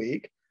next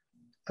week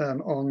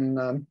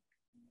on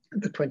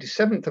the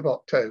 27th of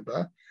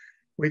October,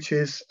 which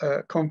is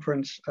a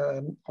conference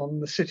on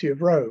the city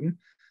of Rome,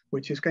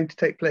 which is going to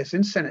take place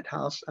in Senate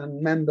House,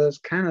 and members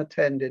can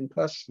attend in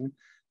person.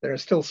 There are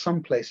still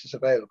some places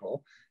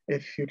available.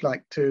 If you'd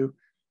like to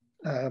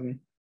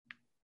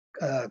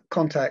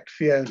contact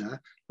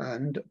Fiona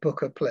and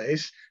book a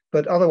place,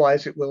 but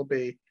otherwise it will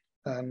be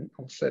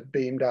also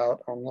beamed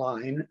out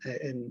online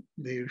in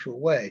the usual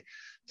way.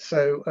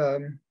 So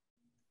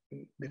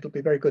it'll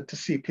be very good to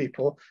see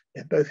people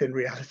both in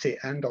reality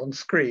and on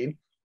screen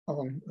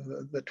on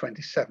the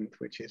 27th,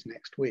 which is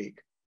next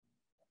week.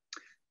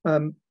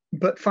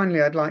 But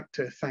finally, I'd like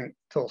to thank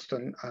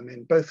Thorsten, I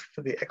mean, both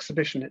for the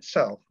exhibition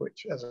itself,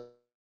 which, as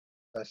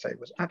I say,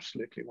 was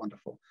absolutely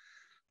wonderful,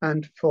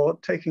 and for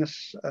taking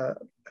us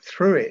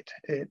through it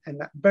in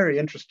that very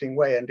interesting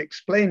way and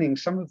explaining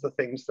some of the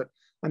things that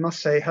I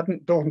must say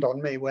hadn't dawned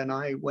on me when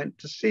I went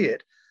to see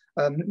it.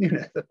 You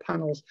know, the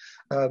panels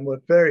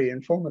were very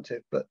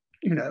informative, but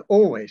you know,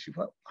 always,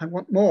 I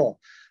want more.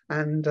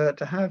 And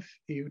to have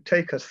you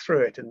take us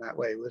through it in that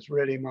way was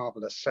really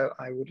marvelous. So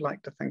I would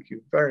like to thank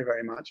you very,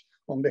 very much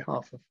on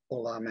behalf of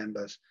all our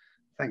members.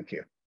 Thank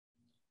you.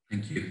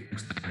 Thank you.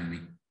 Thanks for having me.